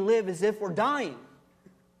think we live as if we're dying.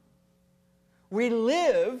 We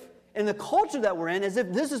live in the culture that we're in as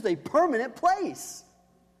if this is a permanent place.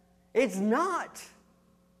 It's not.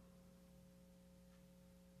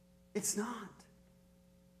 It's not.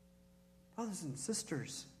 Brothers and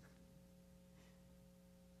sisters,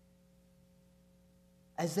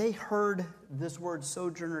 as they heard this word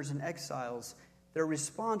sojourners and exiles, their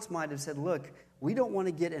response might have said, look, we don't want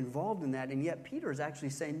to get involved in that. And yet Peter is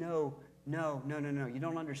actually saying, no, you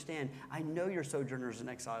don't understand. I know you're sojourners and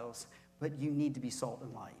exiles, but you need to be salt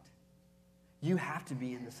and light. You have to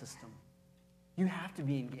be in the system. You have to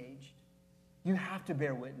be engaged. You have to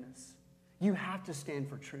bear witness. You have to stand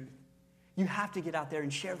for truth. You have to get out there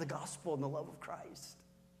and share the gospel and the love of Christ.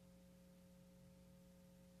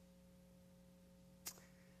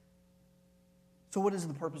 So what is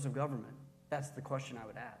the purpose of government? That's the question I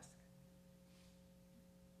would ask.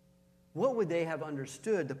 What would they have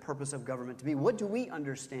understood the purpose of government to be? What do we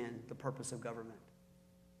understand the purpose of government?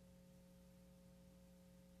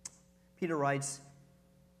 Peter writes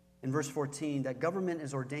in verse 14 that government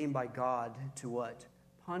is ordained by God to what?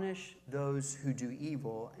 Punish those who do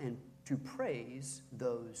evil and to praise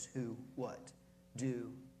those who what?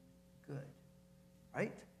 Do good.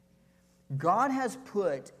 Right? God has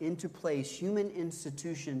put into place human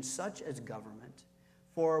institutions such as government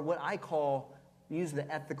for what I call, use the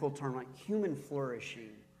ethical term, like human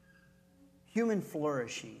flourishing. Human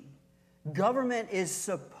flourishing. Government is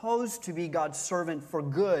supposed to be God's servant for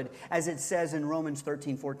good, as it says in Romans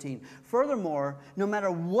 13:14. Furthermore, no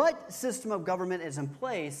matter what system of government is in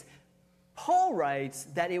place, Paul writes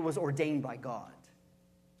that it was ordained by God.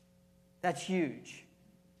 That's huge.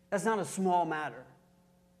 That's not a small matter.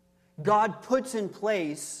 God puts in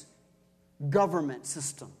place government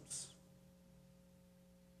systems.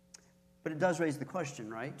 But it does raise the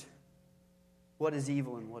question, right? What is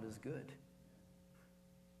evil and what is good?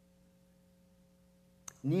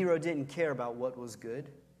 Nero didn't care about what was good.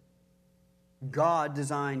 God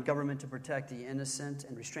designed government to protect the innocent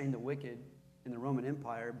and restrain the wicked in the Roman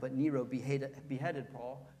Empire, but Nero beheaded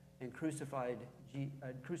Paul and crucified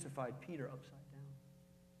Peter upside down.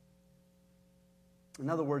 In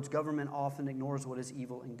other words, government often ignores what is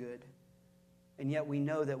evil and good. And yet we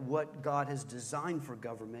know that what God has designed for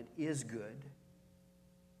government is good.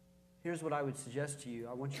 Here's what I would suggest to you.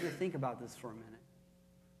 I want you to think about this for a minute.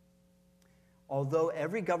 Although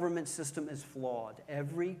every government system is flawed,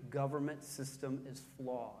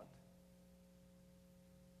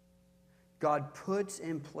 God puts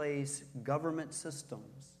in place government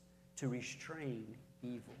systems to restrain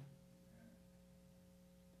evil.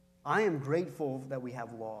 I am grateful that we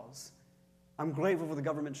have laws. I'm grateful for the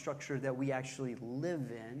government structure that we actually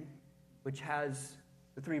live in, which has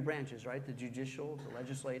the three branches, right? The judicial, the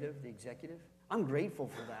legislative, the executive. I'm grateful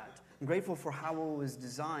for that. I'm grateful for how it was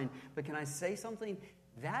designed. But can I say something?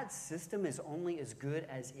 That system is only as good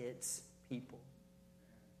as its people.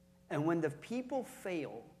 And when the people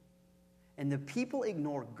fail and the people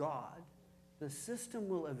ignore God, the system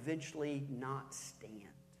will eventually not stand.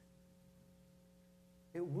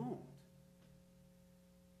 It won't.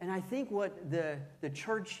 And I think what the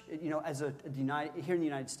church, as here in the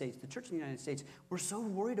United States, the church in the United States, we're so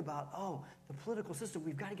worried about, the political system,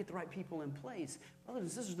 we've got to get the right people in place. Brothers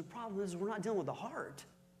and sisters, the problem is we're not dealing with the heart.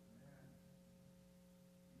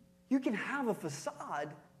 You can have a facade,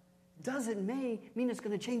 doesn't mean it's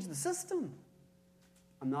going to change the system.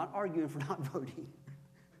 I'm not arguing for not voting.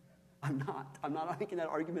 I'm not making that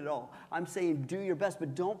argument at all. I'm saying do your best,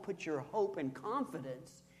 but don't put your hope and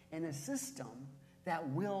confidence in a system that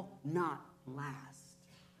will not last.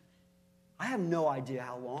 I have no idea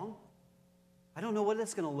how long. I don't know what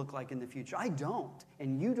it's going to look like in the future. I don't,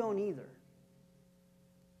 and you don't either.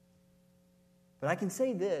 But I can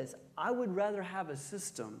say this, I would rather have a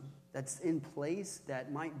system that's in place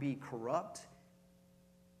that might be corrupt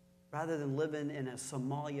rather than living in a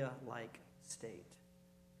Somalia-like state.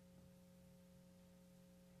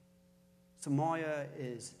 Somalia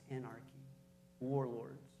is anarchy,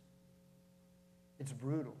 warlords. It's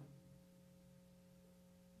brutal.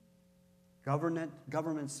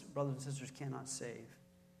 Governments, brothers and sisters, cannot save,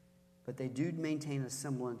 but they do maintain a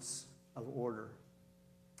semblance of order.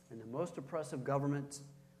 And the most oppressive governments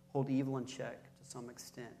hold evil in check to some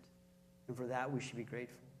extent. And for that, we should be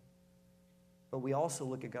grateful. But we also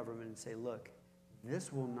look at government and say, look,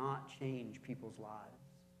 this will not change people's lives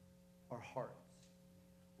or hearts.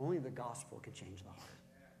 Only the gospel can change the heart.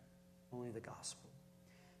 Only the gospel.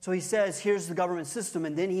 So he says, here's the government system,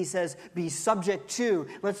 and then he says, be subject to.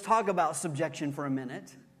 Let's talk about subjection for a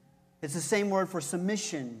minute. It's the same word for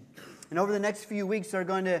submission. And over the next few weeks, you're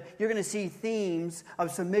going to see themes of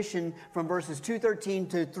submission from verses 2:13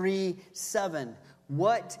 to 3:7.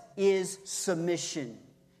 What is submission?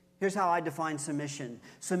 Here's how I define submission.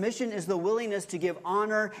 Submission is the willingness to give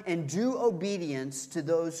honor and due obedience to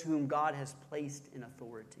those whom God has placed in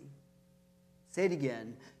authority. Say it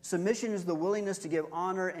again. Submission is the willingness to give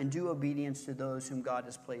honor and due obedience to those whom God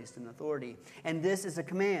has placed in authority. And this is a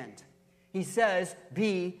command. He says,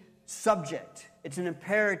 be subject. It's an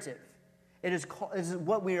imperative. It is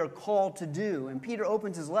what we are called to do. And Peter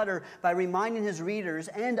opens his letter by reminding his readers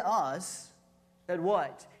and us that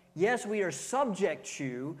what? Yes, we are subject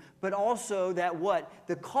to, but also that what?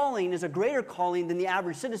 The calling is a greater calling than the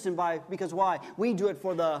average citizen because why? We do it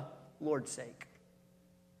for the Lord's sake.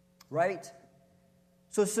 Right?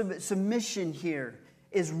 So submission here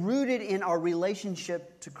is rooted in our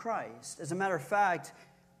relationship to Christ. As a matter of fact,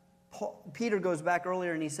 Peter goes back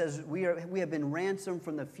earlier and he says, we have been ransomed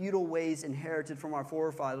from the feudal ways inherited from our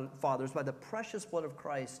forefathers by the precious blood of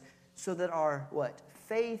Christ, so that our, what?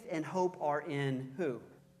 Faith and hope are in who?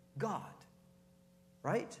 God.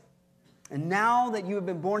 Right? And now that you have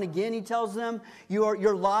been born again, he tells them,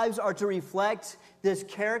 your lives are to reflect this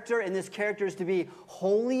character, and this character is to be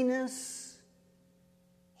holiness.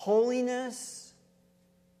 Holiness.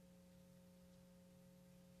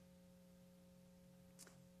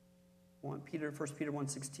 First Peter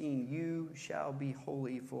 1:16, you shall be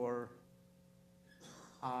holy, for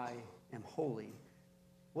I am holy.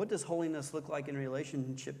 What does holiness look like in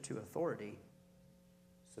relationship to authority?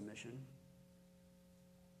 Submission.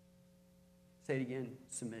 Say it again,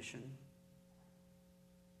 submission.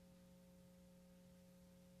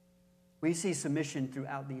 We see submission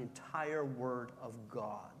throughout the entire Word of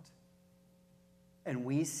God. And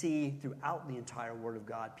we see throughout the entire Word of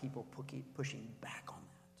God people pushing back on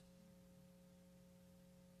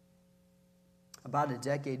that. About a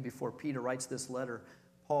decade before Peter writes this letter,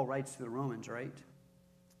 Paul writes to the Romans, right?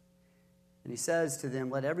 And he says to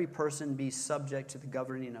them, let every person be subject to the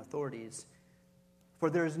governing authorities,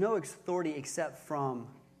 for there is no authority except from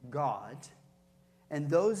God, and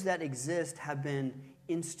those that exist have been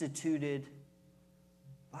instituted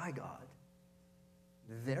by God.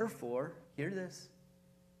 Therefore, hear this,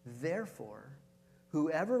 therefore,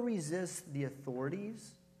 whoever resists the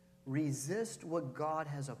authorities, resist what God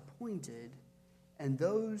has appointed, and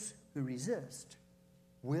those who resist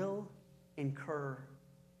will incur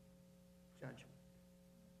judgment.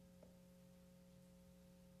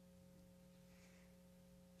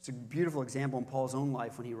 It's a beautiful example in Paul's own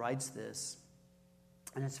life when he writes this.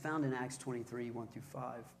 And it's found in Acts 23, 1 through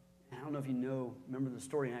 5. And I don't know if you remember the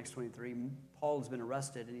story in Acts 23. Paul has been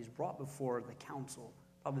arrested and he's brought before the council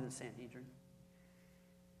probably the Sanhedrin.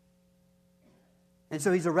 And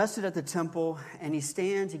so he's arrested at the temple, and he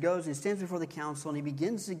stands before the council, and he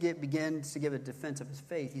begins to give a defense of his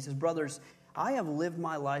faith. He says, brothers, I have lived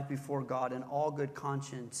my life before God in all good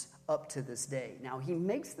conscience up to this day. Now, he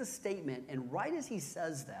makes the statement, and right as he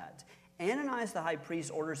says that, Ananias the high priest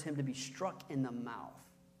orders him to be struck in the mouth.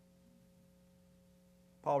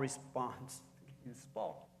 Paul responds, this is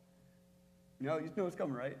Paul. You know what's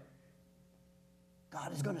coming, right?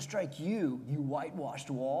 God is going to strike you, you whitewashed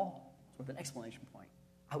wall. With an exclamation point.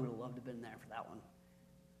 I would have loved to have been there for that one.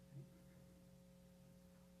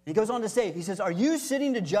 He goes on to say, he says, Are you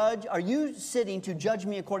sitting to judge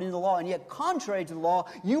me according to the law, and yet contrary to the law,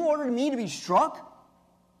 you ordered me to be struck?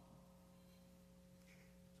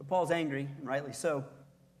 So Paul's angry, and rightly so.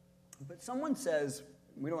 But someone says,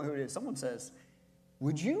 we don't know who it is, someone says,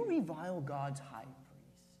 would you revile God's high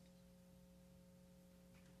priest?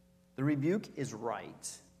 The rebuke is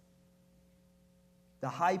right. The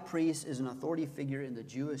high priest is an authority figure in the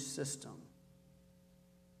Jewish system.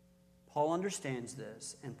 Paul understands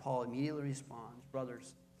this, and Paul immediately responds,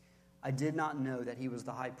 brothers, I did not know that he was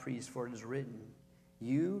the high priest, for it is written,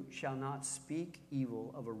 you shall not speak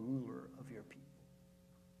evil of a ruler of your people.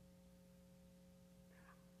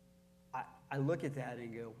 I look at that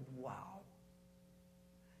and go, wow.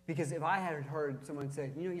 Because if I had heard someone say,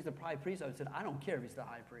 he's the high priest, I would have said, I don't care if he's the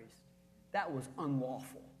high priest. That was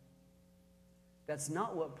unlawful. That's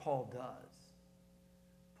not what Paul does.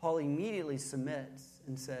 Paul immediately submits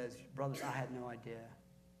and says, brothers, I had no idea.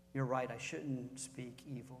 You're right, I shouldn't speak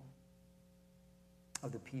evil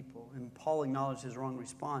of the people. And Paul acknowledged his wrong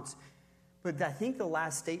response. But I think the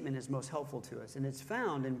last statement is most helpful to us. And it's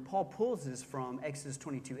found, and Paul pulls this from Exodus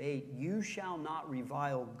 22:8, you shall not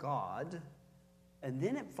revile God. And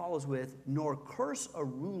then it follows with, nor curse a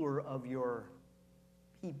ruler of your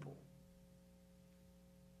people.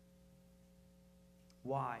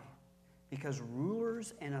 Why? Because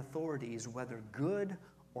rulers and authorities, whether good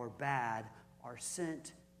or bad, are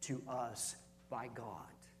sent to us by God.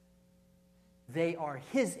 They are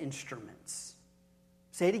his instruments.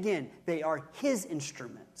 Say it again. They are his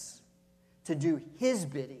instruments to do his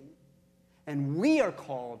bidding. And we are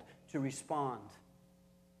called to respond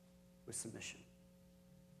with submission.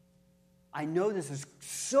 I know this is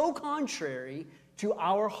so contrary to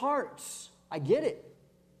our hearts. I get it.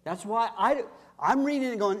 That's why I'm reading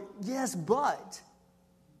it and going, yes, but.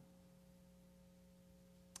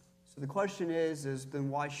 So the question is then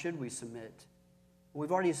why should we submit? Well,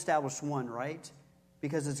 we've already established one, right?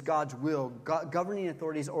 Because it's God's will. Governing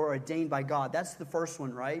authorities are ordained by God. That's the first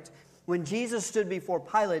one, right? When Jesus stood before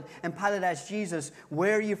Pilate, and Pilate asked Jesus,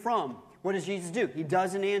 where are you from? What does Jesus do? He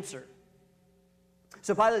doesn't answer.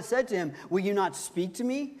 So Pilate said to him, will you not speak to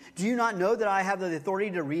me? Do you not know that I have the authority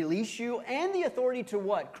to release you and the authority to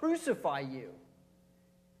what? Crucify you.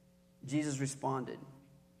 Jesus responded,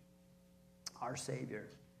 our Savior,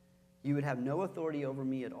 you would have no authority over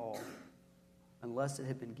me at all unless it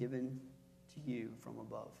had been given to you from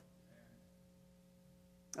above.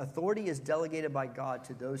 Authority is delegated by God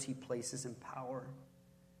to those he places in power.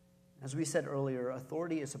 As we said earlier,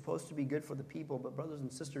 authority is supposed to be good for the people, but brothers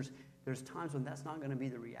and sisters, there's times when that's not going to be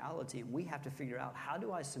the reality, and we have to figure out, how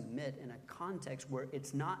do I submit in a context where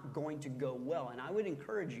it's not going to go well? And I would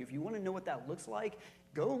encourage you, if you want to know what that looks like,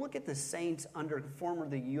 go look at the saints under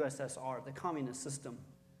the USSR, the communist system.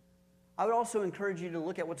 I would also encourage you to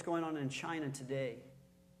look at what's going on in China today.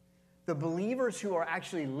 The believers who are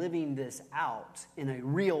actually living this out in a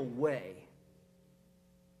real way.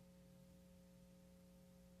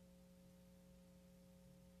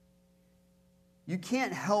 You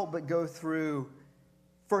can't help but go through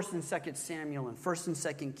 1st and 2nd Samuel and 1st and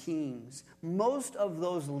 2nd Kings. Most of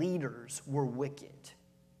those leaders were wicked.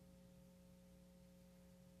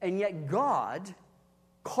 And yet God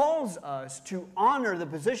calls us to honor the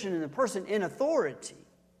position and the person in authority.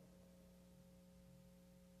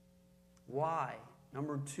 Why?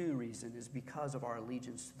 Number 2 reason is because of our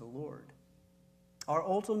allegiance to the Lord. Our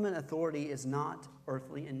ultimate authority is not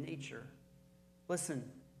earthly in nature. Listen,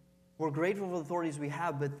 we're grateful for the authorities we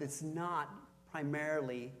have, but it's not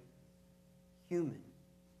primarily human.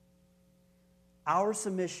 Our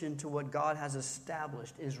submission to what God has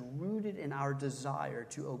established is rooted in our desire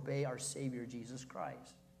to obey our Savior, Jesus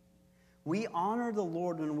Christ. We honor the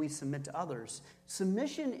Lord when we submit to others.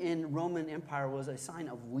 Submission in Roman Empire was a sign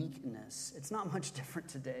of weakness. It's not much different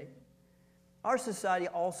today. Our society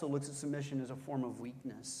also looks at submission as a form of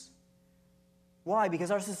weakness. Why? Because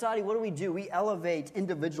our society, what do? We elevate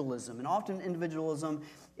individualism. And often individualism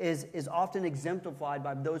is often exemplified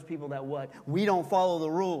by those people that what? We don't follow the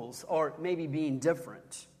rules, or maybe being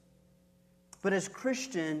different. But as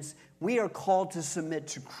Christians, we are called to submit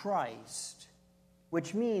to Christ,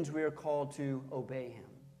 which means we are called to obey Him.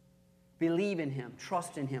 Believe in Him,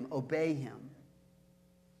 trust in Him, obey Him.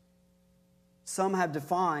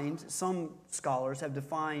 Some scholars have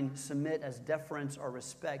defined submit as deference or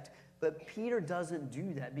respect, but Peter doesn't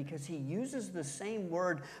do that because he uses the same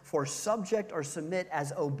word for subject or submit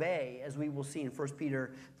as obey, as we will see in 1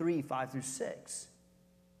 Peter 3, 5 through 6.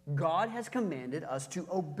 God has commanded us to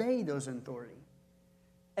obey those in authority.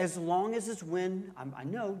 As long as it's when, I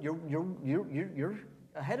know you're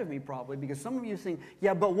ahead of me probably, because some of you think,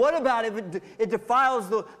 yeah, but what about if it defiles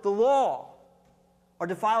the law or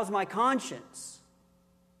defiles my conscience?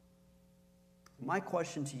 My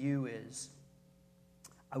question to you is,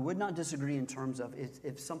 I would not disagree in terms of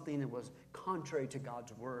if something that was contrary to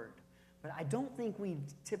God's word, but I don't think we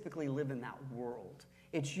typically live in that world.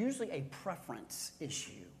 It's usually a preference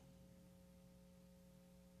issue.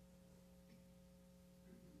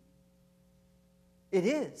 It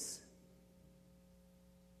is.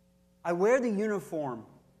 I wear the uniform.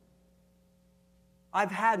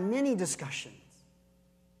 I've had many discussions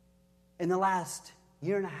in the last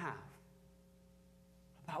year and a half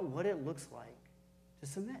about what it looks like to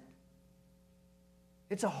submit.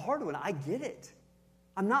 It's a hard one. I get it.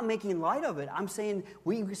 I'm not making light of it. I'm saying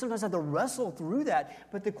we sometimes have to wrestle through that.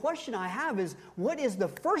 But the question I have is, what is the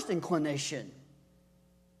first inclination?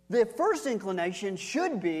 The first inclination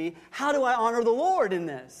should be, how do I honor the Lord in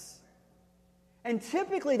this? And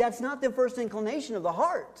typically, that's not the first inclination of the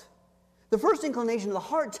heart. The first inclination of the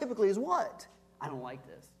heart typically is what? I don't like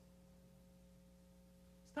this.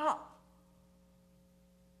 Stop.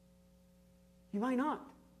 You might not.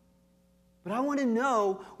 But I want to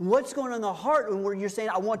know what's going on in the heart when you're saying,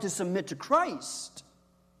 I want to submit to Christ.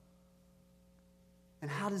 And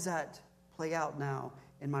how does that play out now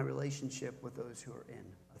in my relationship with those who are in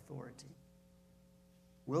authority?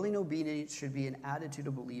 Willing obedience should be an attitude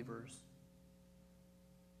of believers.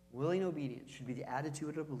 Willing obedience should be the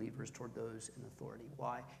attitude of believers toward those in authority.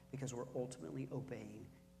 Why? Because we're ultimately obeying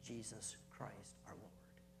Jesus Christ, our Lord,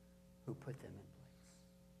 who put them in place.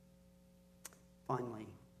 Finally,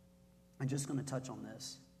 I'm just going to touch on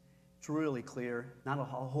this. It's really clear, not a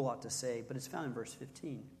whole lot to say, but it's found in verse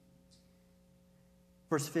 15.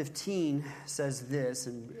 Verse 15 says this,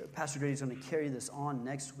 and Pastor Grady is going to carry this on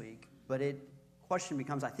next week, but question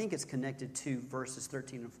becomes, I think it's connected to verses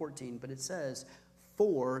 13 and 14, but it says,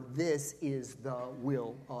 for this is the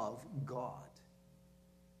will of God.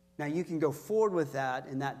 Now, you can go forward with that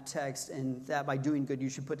in that text, and that by doing good you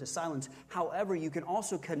should put to silence. However, you can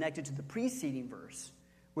also connect it to the preceding verse,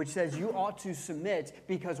 which says you ought to submit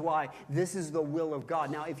because why? This is the will of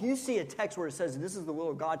God. Now, if you see a text where it says this is the will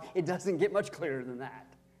of God, it doesn't get much clearer than that.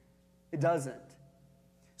 It doesn't.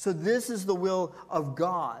 So this is the will of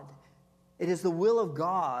God. It is the will of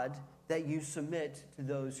God that you submit to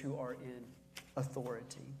those who are in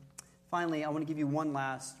authority. Finally, I want to give you one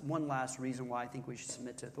last reason why I think we should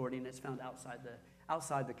submit to authority, and it's found outside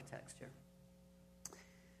the text here.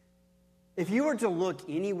 If you were to look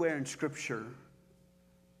anywhere in Scripture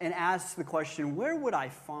and ask the question, where would I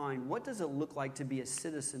find, what does it look like to be a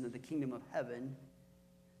citizen of the kingdom of heaven?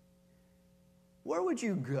 Where would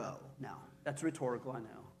you go? Now, that's rhetorical, I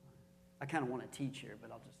know. I kind of want to teach here,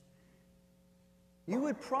 but you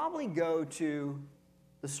would probably go to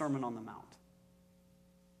the Sermon on the Mount.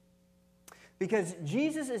 Because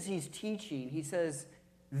Jesus, as he's teaching, he says,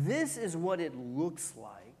 this is what it looks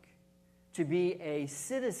like to be a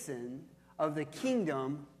citizen of the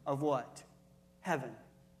kingdom of what? Heaven.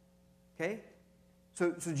 Okay?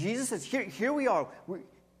 So Jesus says, here we are.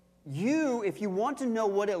 If you want to know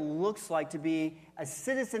what it looks like to be a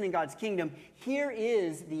citizen in God's kingdom, here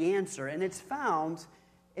is the answer. And it's found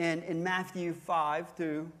in Matthew 5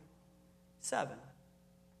 through 7.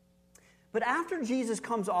 But after Jesus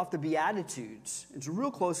comes off the Beatitudes, it's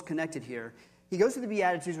real close connected here. He goes to the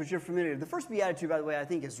Beatitudes, which you're familiar with. The first Beatitude, by the way, I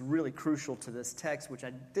think is really crucial to this text, which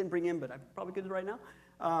I didn't bring in, but I probably could right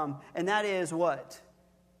now. And that is what?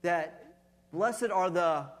 That blessed are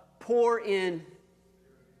the poor in,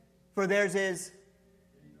 for theirs is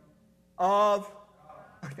of,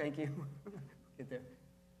 thank you. Get there.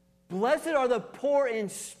 Blessed are the poor in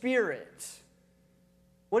spirit.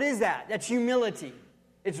 What is that? That's humility.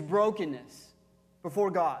 It's brokenness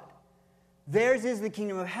before God. Theirs is the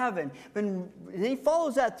kingdom of heaven. But he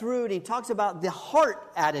follows that through and he talks about the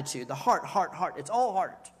heart attitude. The heart. It's all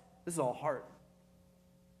heart. This is all heart.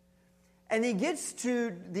 And he gets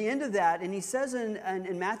to the end of that, and he says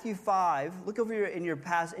in Matthew 5, look over I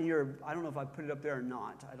don't know if I put it up there or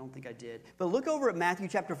not. I don't think I did. But look over at Matthew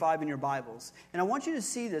chapter 5 in your Bibles. And I want you to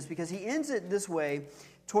see this because he ends it this way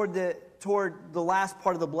toward the last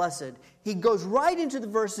part of the blessed. He goes right into the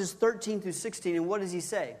verses 13 through 16, and what does he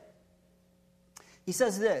say? He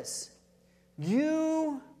says this,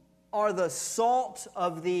 "You are the salt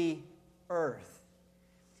of the earth.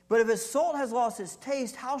 But if its salt has lost its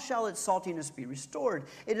taste, how shall its saltiness be restored?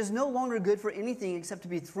 It is no longer good for anything except to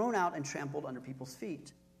be thrown out and trampled under people's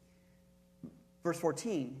feet." Verse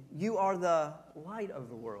 14, "You are the light of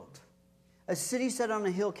the world. A city set on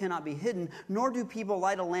a hill cannot be hidden, nor do people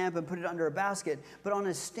light a lamp and put it under a basket, but on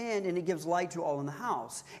a stand, and it gives light to all in the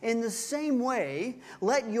house. In the same way,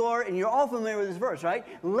 and you're all familiar with this verse, right?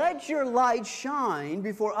 Let your light shine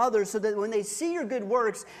before others so that when they see your good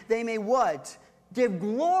works, they may what? Give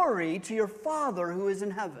glory to your Father who is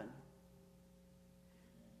in heaven."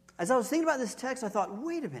 As I was thinking about this text, I thought,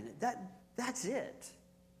 wait a minute, that's it.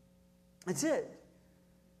 That's it.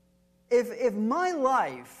 If my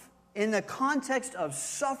life, in the context of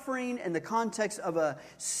suffering, in the context of a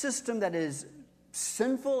system that is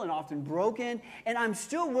sinful and often broken, and I'm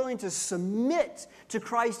still willing to submit to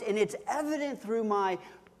Christ, and it's evident through my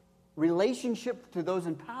relationship to those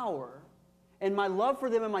in power, and my love for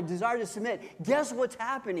them and my desire to submit, guess what's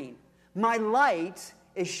happening? My light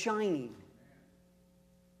is shining.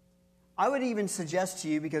 I would even suggest to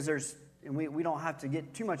you, because we don't have to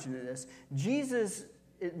get too much into this, Jesus,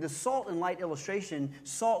 the salt and light illustration,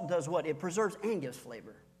 salt does what? It preserves and gives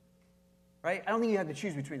flavor. Right? I don't think you have to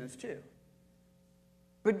choose between those two.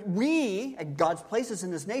 But God's placed us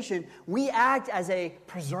in this nation, we act as a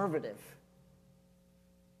preservative.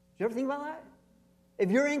 Do you ever think about that? If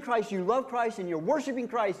you're in Christ, you love Christ, and you're worshiping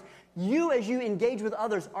Christ, you, as you engage with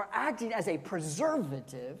others, are acting as a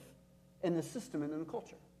preservative in the system and in the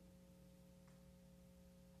culture.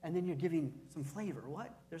 And then you're giving some flavor. What?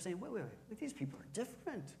 They're saying, wait, these people are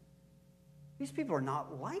different. These people are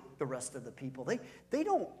not like the rest of the people. They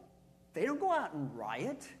don't go out and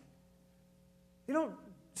riot. They don't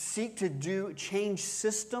seek to change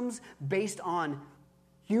systems based on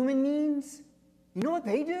human means. You know what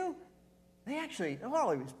they do? They're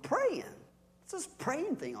always praying. What's this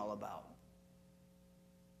praying thing all about?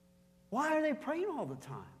 Why are they praying all the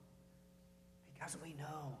time? Because we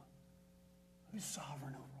know who's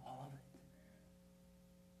sovereign over all of it.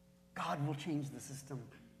 God will change the system.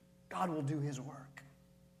 God will do his work.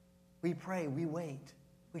 We pray, we wait,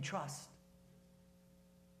 we trust.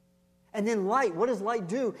 And then light, what does light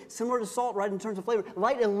do? Similar to salt, right, in terms of flavor.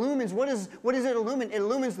 Light illumines. What does it illumine? It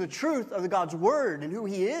illumines the truth of God's word and who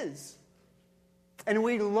he is. And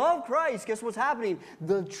when we love Christ, guess what's happening?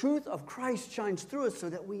 The truth of Christ shines through us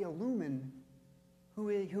so that we illumine who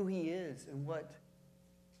he is and what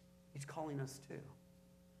he's calling us to.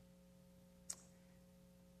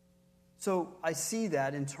 So I see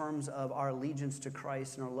that in terms of our allegiance to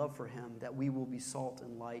Christ and our love for him, that we will be salt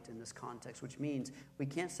and light in this context, which means we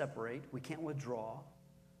can't separate, we can't withdraw,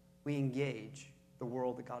 we engage the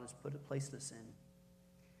world that God has placed us in.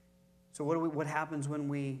 So what happens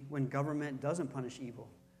when government doesn't punish evil?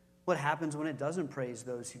 What happens when it doesn't praise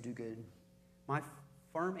those who do good? My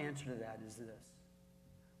firm answer to that is this: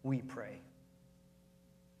 we pray.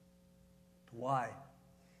 Why?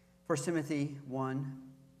 1 Timothy 1,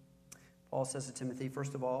 Paul says to Timothy,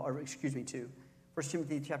 2. 1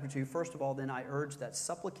 Timothy chapter 2, first of all, then I urge that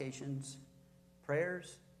supplications,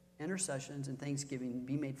 prayers, intercessions, and thanksgiving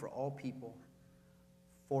be made for all people,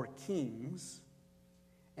 for kings,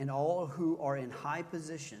 and all who are in high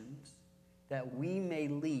positions, that we may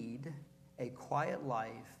lead a quiet life,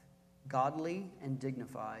 godly and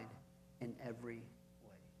dignified in every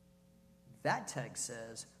way. That text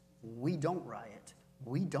says we don't riot,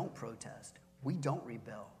 we don't protest, we don't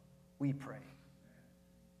rebel, we pray.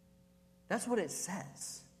 That's what it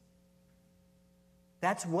says.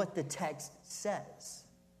 That's what the text says.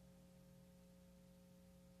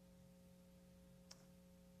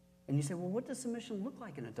 And you say, well, what does submission look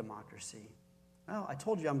like in a democracy? Well, I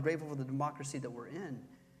told you I'm grateful for the democracy that we're in.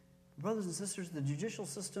 Brothers and sisters, the judicial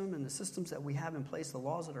system and the systems that we have in place, the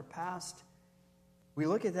laws that are passed, we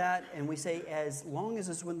look at that and we say, as long as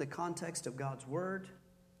it's within the context of God's word,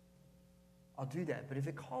 I'll do that. But if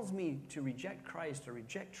it calls me to reject Christ or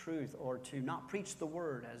reject truth or to not preach the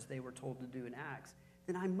word as they were told to do in Acts,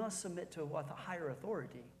 then I must submit to what the higher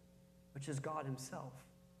authority, which is God himself.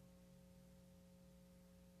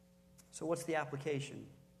 So what's the application?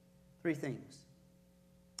 3 things.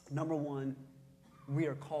 Number 1, we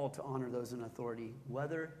are called to honor those in authority,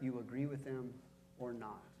 whether you agree with them or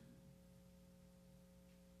not.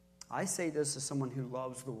 I say this as someone who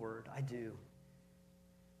loves the Word. I do.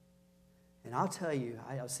 And I'll tell you,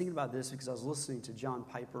 I was thinking about this because I was listening to John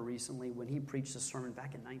Piper recently when he preached a sermon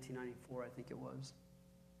back in 1994, I think it was.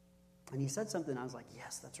 And he said something, I was like,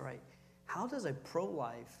 yes, that's right. How does a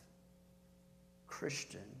pro-life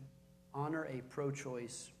Christian honor a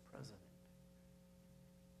pro-choice president?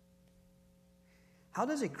 How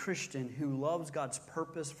does a Christian who loves God's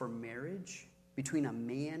purpose for marriage between a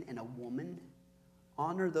man and a woman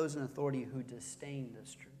honor those in authority who disdain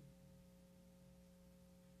this truth?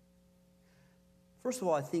 First of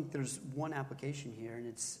all, I think there's one application here, and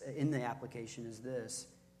it's in the application is this.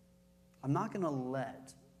 I'm not going to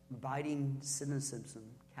let biting cynicism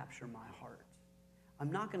capture my heart.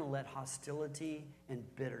 I'm not going to let hostility and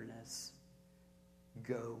bitterness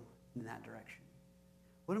go in that direction.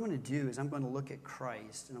 What I'm going to do is I'm going to look at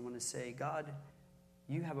Christ, and I'm going to say, God,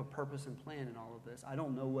 you have a purpose and plan in all of this. I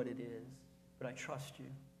don't know what it is, but I trust you.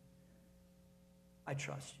 I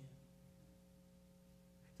trust you.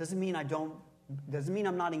 Doesn't mean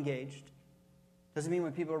I'm not engaged. Doesn't mean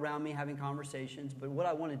when people are around me having conversations, but what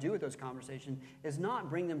I want to do with those conversations is not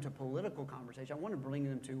bring them to political conversation. I want to bring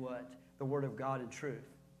them to what? The Word of God and truth.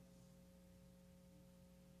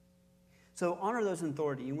 So honor those in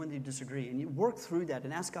authority, even when they disagree, and you work through that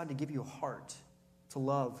and ask God to give you a heart to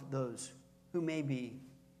love those who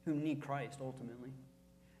need Christ ultimately.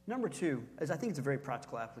 Number two, is I think it's a very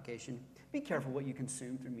practical application. Be careful what you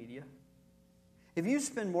consume through media. If you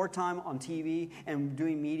spend more time on TV and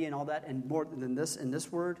doing media and all that, and more than this in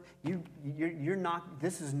this word, you're not.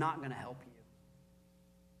 This is not going to help you.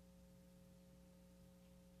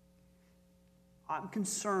 I'm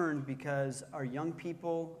concerned because our young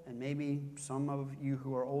people, and maybe some of you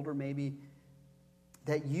who are older, maybe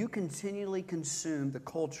that you continually consume the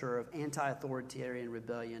culture of anti-authoritarian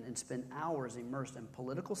rebellion and spend hours immersed in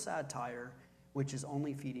political satire, which is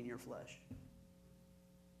only feeding your flesh.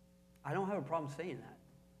 I don't have a problem saying that.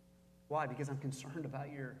 Why? Because I'm concerned about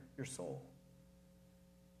your soul.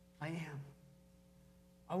 I am.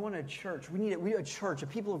 I want a church. We need a church, a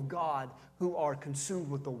people of God who are consumed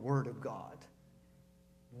with the Word of God,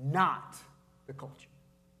 not the culture.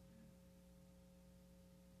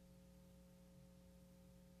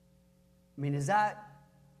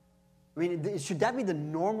 Should that be the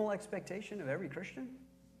normal expectation of every Christian?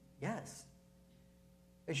 Yes.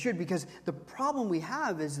 It should, because the problem we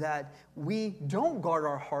have is that we don't guard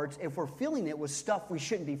our hearts if we're filling it with stuff we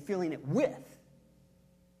shouldn't be filling it with.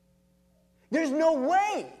 There's no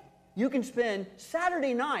way you can spend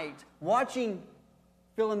Saturday night watching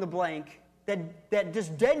fill in the blank that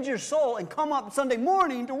just deadens your soul and come up Sunday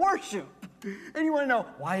morning to worship. And you want to know,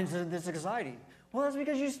 why isn't this exciting? Well, that's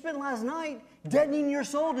because you spent last night deadening your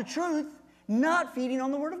soul to truth, not feeding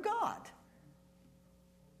on the Word of God.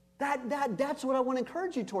 That's what I want to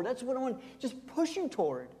encourage you toward. That's what I want to just push you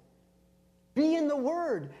toward. Be in the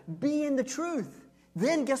Word. Be in the truth.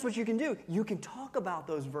 Then guess what you can do? You can talk about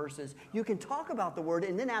those verses. You can talk about the Word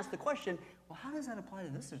and then ask the question, well, how does that apply to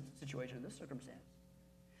this situation, this circumstance?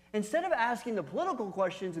 Instead of asking the political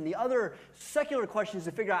questions and the other secular questions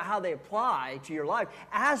to figure out how they apply to your life,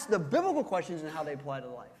 ask the biblical questions and how they apply to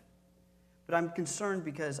life. But I'm concerned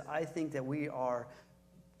because I think that we are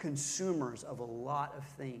consumers of a lot of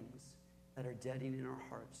things that are deadening our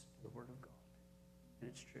hearts to the Word of God. And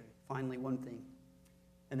it's true. Finally, one thing,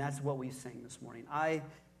 and that's what we sang this morning.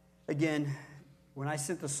 When I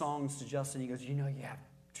sent the songs to Justin, he goes, you have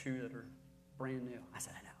two that are brand new. I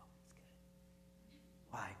said, I know. It's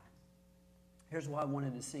good. Why? Here's why I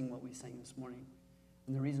wanted to sing what we sang this morning.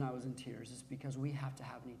 And the reason I was in tears is because we have to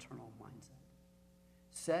have an eternal mindset.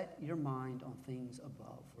 Set your mind on things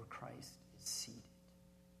above where Christ is seated.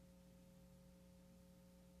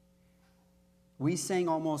 We sang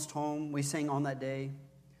Almost Home. We sang On That Day.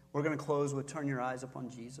 We're going to close with Turn Your Eyes Upon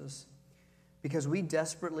Jesus because we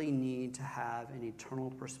desperately need to have an eternal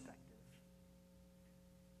perspective.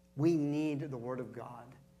 We need the Word of God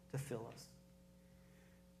to fill us.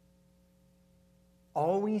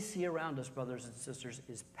 All we see around us, brothers and sisters,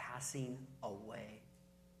 is passing away.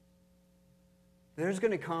 Jesus is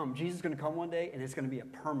going to come one day, and it's going to be a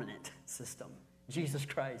permanent system. Jesus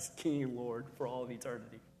Christ, King and Lord for all of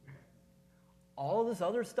eternity. All of this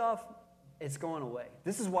other stuff, it's going away.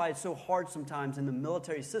 This is why it's so hard sometimes in the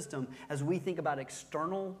military system as we think about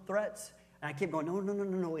external threats. And I keep going, no,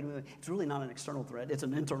 wait a minute. It's really not an external threat. It's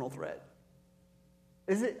an internal threat.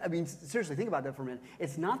 Is it? Seriously, think about that for a minute.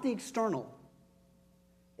 It's not the external.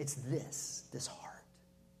 It's this heart.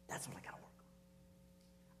 That's what I got to work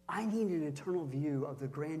on. I need an eternal view of the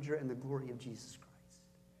grandeur and the glory of Jesus Christ.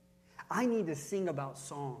 I need to sing about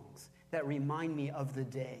songs that remind me of the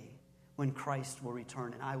day when Christ will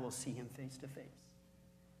return and I will see him face to face.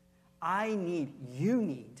 You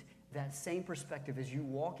need that same perspective as you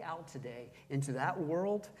walk out today into that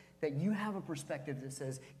world, that you have a perspective that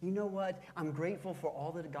says, you know what, I'm grateful for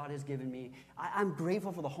all that God has given me. I'm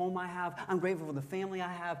grateful for the home I have. I'm grateful for the family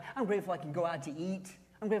I have. I'm grateful I can go out to eat.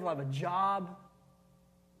 I'm grateful I have a job.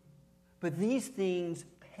 But these things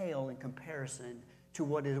pale in comparison to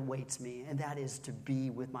what it awaits me, and that is to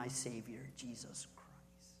be with my Savior, Jesus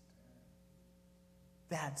Christ.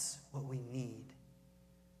 That's what we need,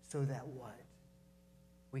 so that what?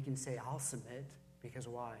 We can say, I'll submit, because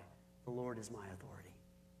why? The Lord is my authority.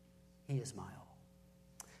 He is my all.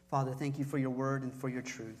 Father, thank you for your word and for your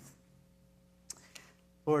truth.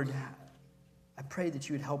 Lord, I pray that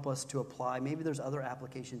you would help us to apply. Maybe there's other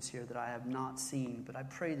applications here that I have not seen, but I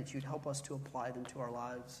pray that you'd help us to apply them to our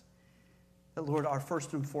lives. That, Lord, our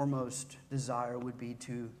first and foremost desire would be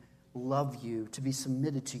to love you, to be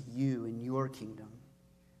submitted to you in your kingdom,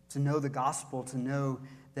 to know the gospel, to know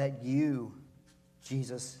that you,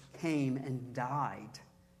 Jesus, came and died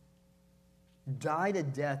a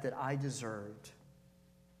death that I deserved,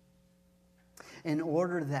 in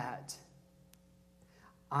order that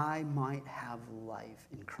I might have life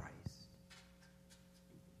in Christ.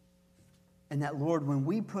 And that, Lord, when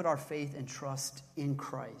we put our faith and trust in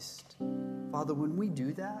Christ, Father, when we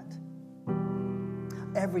do that,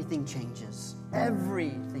 everything changes.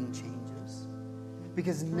 Everything changes.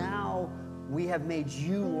 Because now we have made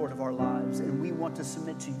you Lord of our lives, and we want to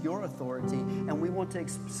submit to your authority, and we want to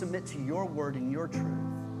submit to your word and your truth.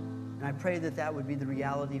 And I pray that that would be the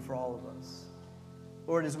reality for all of us.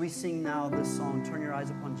 Lord, as we sing now this song, Turn Your Eyes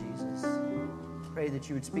Upon Jesus, pray that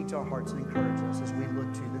you would speak to our hearts and encourage us as we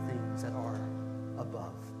look to the things that are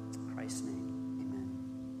above. In Christ's name.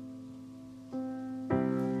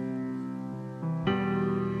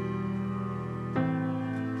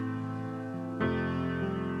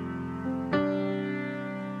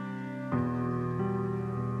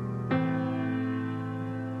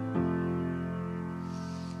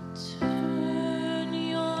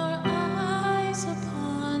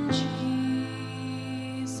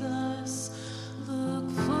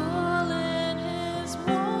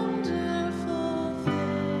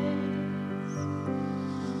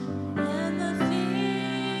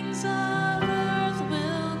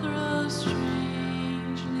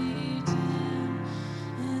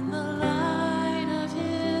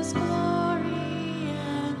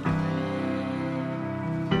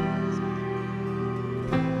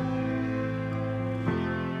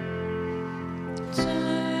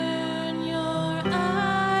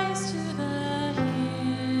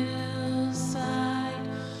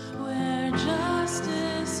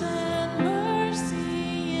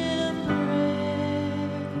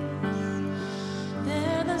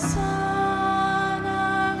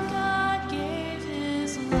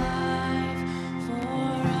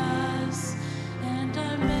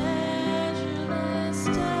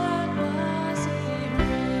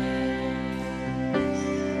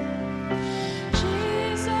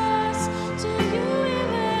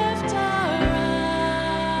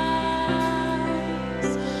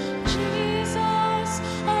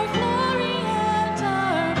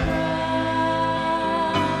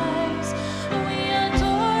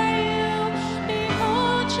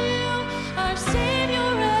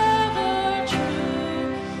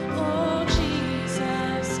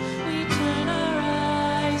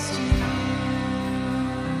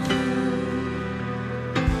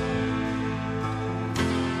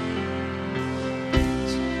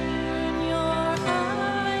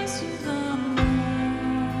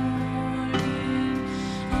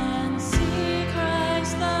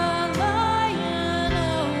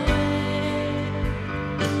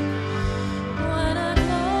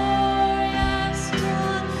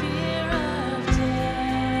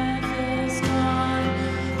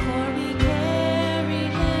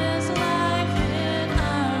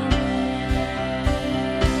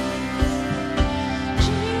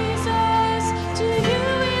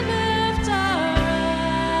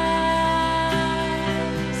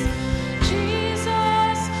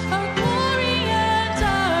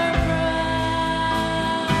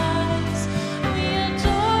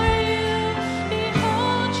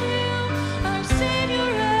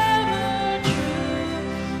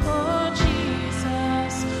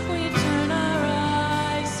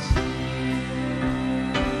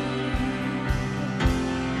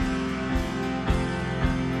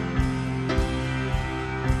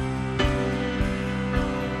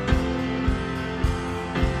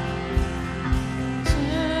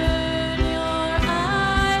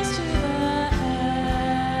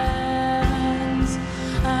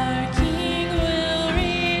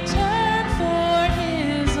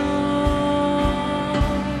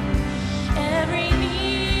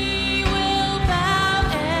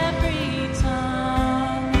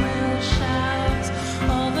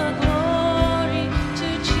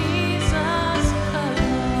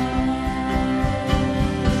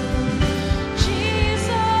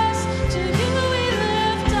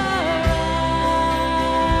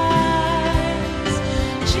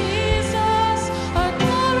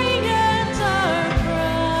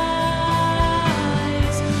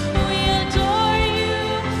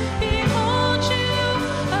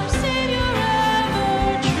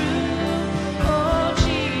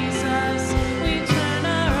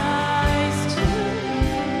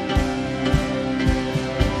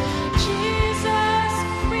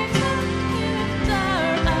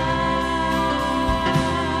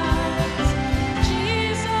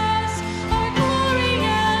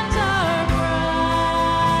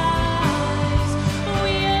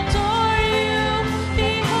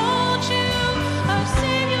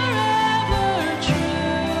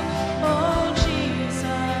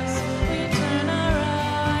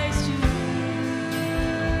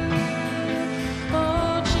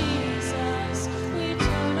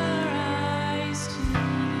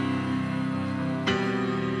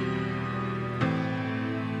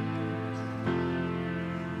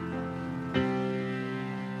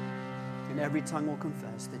 every tongue will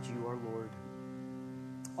confess that you are Lord.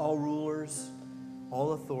 All rulers,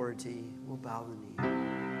 all authority will bow the knee.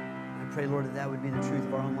 I pray, Lord, that that would be the truth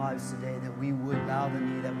of our own lives today, that we would bow the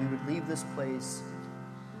knee, that we would leave this place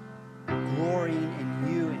glorying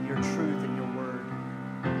in you and your truth and your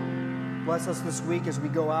word. Bless us this week as we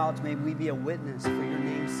go out. May we be a witness for your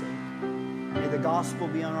name's sake. May the gospel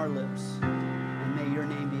be on our lips, and may your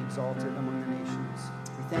name be exalted among the nations.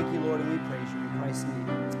 We thank you, Lord, and we praise you in Christ's name.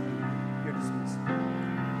 Amen. You're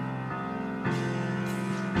dismissed.